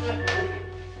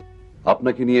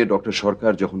 আপনাকে নিয়ে ডক্টর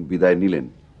সরকার যখন বিদায় নিলেন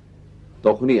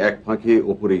তখনই এক ফাঁকে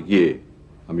ওপরে গিয়ে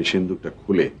আমি সিন্দুকটা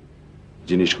খুলে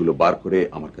জিনিসগুলো বার করে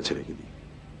আমার কাছে রেখে দিই,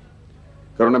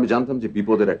 কারণ আমি জানতাম যে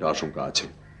বিপদের একটা আশঙ্কা আছে।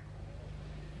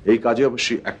 এই কাজে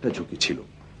অবশ্যই একটা ঝুঁকি ছিল,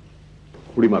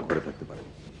 খুড়িমা করে থাকতে পারেন।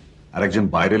 আর একজন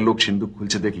বাইরের লোক সিন্দুক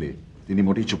খুলছে দেখলে তিনি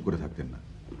মোটেই চুপ করে থাকতেন না।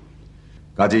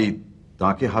 কাজেই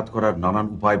তাকে হাত করার নানান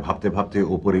উপায় ভাবতে ভাবতে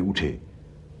ওপরে উঠে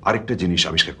আরেকটা জিনিস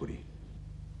আবিষ্কার করি।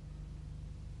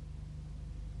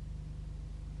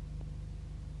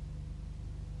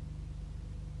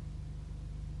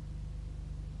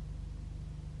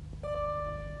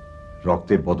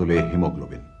 রক্তের বদলে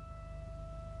হিমোগ্লোবিন।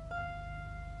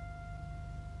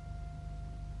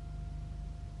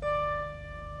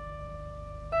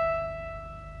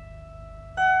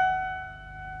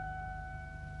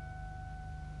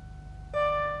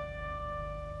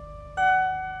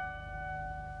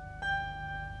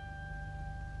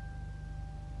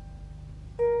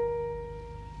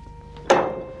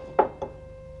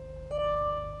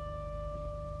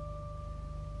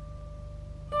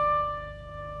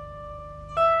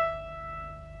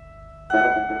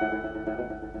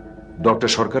 ডক্টর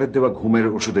সরকারের দেওয়া ঘুমের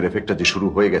ওষুধের এফেক্টটা যে শুরু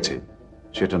হয়ে গেছে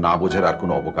সেটা না বোঝার আর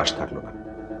কোনো অবকাশ থাকলো না।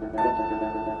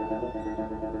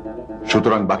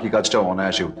 সুতরাং বাকি কাজটাও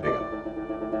অনায়াসে উতরে গেল।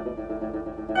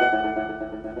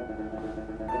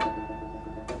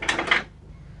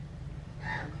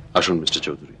 আসুন মিস্টার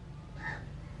চৌধুরী।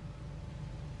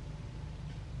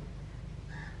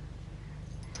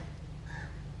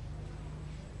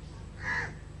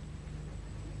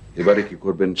 এবারে কি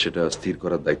করবেন সেটা স্থির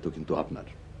করার দায়িত্ব কিন্তু আপনার।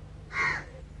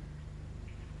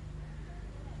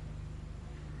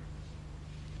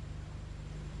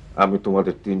 আমি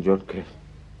তোমাদের তিনজনকে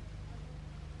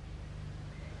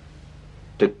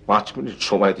ঠিক 5 মিনিট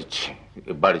সময় দিচ্ছি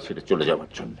বাড়ি ছেড়ে চলে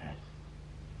যাওয়ার জন্য।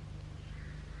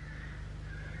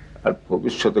 আর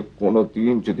ভবিষ্যতে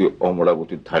কোনোদিন যদি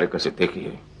অমরাবতীর ধারে কাছে দেখি,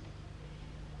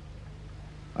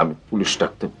 আমি পুলিশ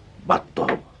ডাকতে বাধ্য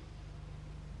হব।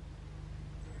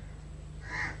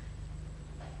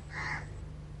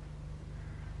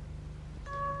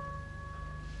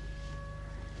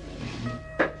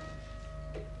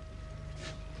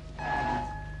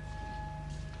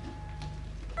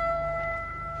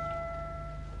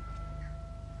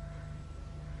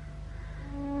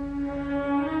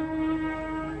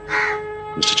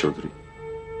 মিস্টার চৌধুরী,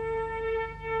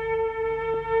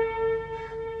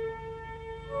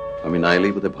 আমি না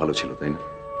এলেই বোধহয় ভালো ছিল, তাই না?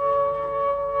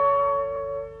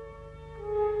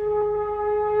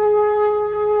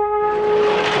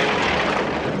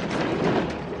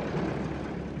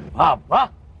 বাবা,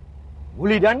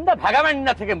 গুলি ডান্ডা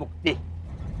ভাগাবান্ডা থেকে মুক্তি।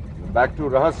 ব্যাক টু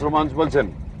রহস্য রোমাঞ্চ বলছেন?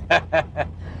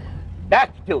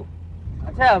 Back to.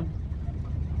 আচ্ছা,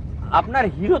 আপনার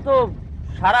হিরো তো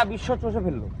সারা বিশ্ব চষে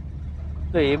ফেললো,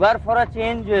 তো এবার ফর আ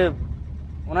চেঞ্জ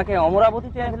ওনাকে অমরাবতী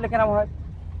চেয়ে ফেললে কেন হয়?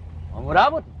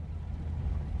 অমরাবতী,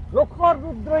 প্রখর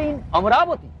রুদ্র ইন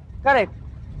অমরাবতী, কারেক্ট।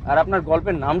 আর আপনার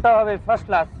গল্পের নামটা হবে ফার্স্ট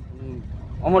ক্লাস,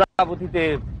 অমরাবতীতে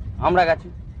আমরা গেছি।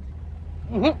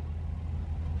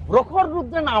 প্রখর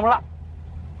রুদ্র না, আমরা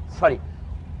সরি,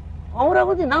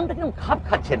 অমরাবতী নামটা কেমন খাপ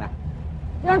খাচ্ছে না,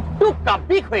 যেমন একটু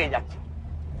কাব্যিক হয়ে যাচ্ছে।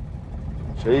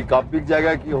 সেই কাব্যিক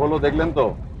জায়গায় কি হলো দেখলেন তো?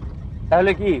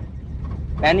 তাহলে কি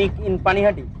প্যানিক ইন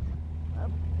পানিহাটি?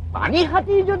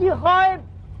 পানিহাটি যদি হয়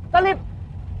তাহলে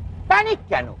প্যানিক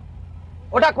কেন?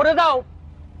 ওটা করে দাও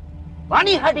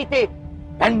পানিহাটিতে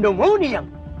প্যান্ডেমোনিয়াম।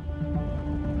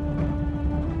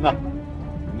 না,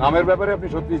 নামের ব্যাপারে আপনি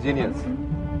সত্যি জিনিয়াস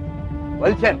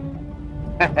বলছেন।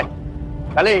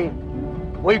 তাহলে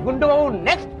বৈকুণ্ঠবাবু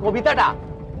নেক্সট কবিতাটা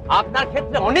আপনার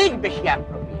ক্ষেত্রে অনেক বেশি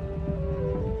অ্যাপ্রোপ্রিয়েট।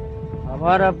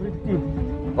 আমার আবৃত্তি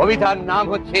কবিতার নাম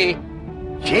হচ্ছে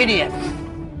জিনিয়াস।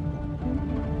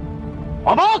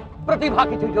 অবাক প্রতিভা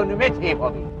কিছু জন্মেছে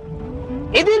হবে,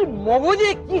 এদের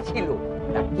মগজে কি ছিল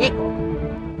তা কে করে?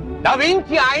 দা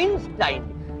ভিঞ্চি, আইনস্টাইন,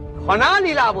 ঘনা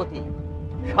লীলাবতী,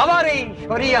 সবারই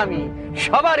সরি আমি,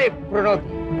 সবারে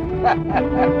প্রণতি।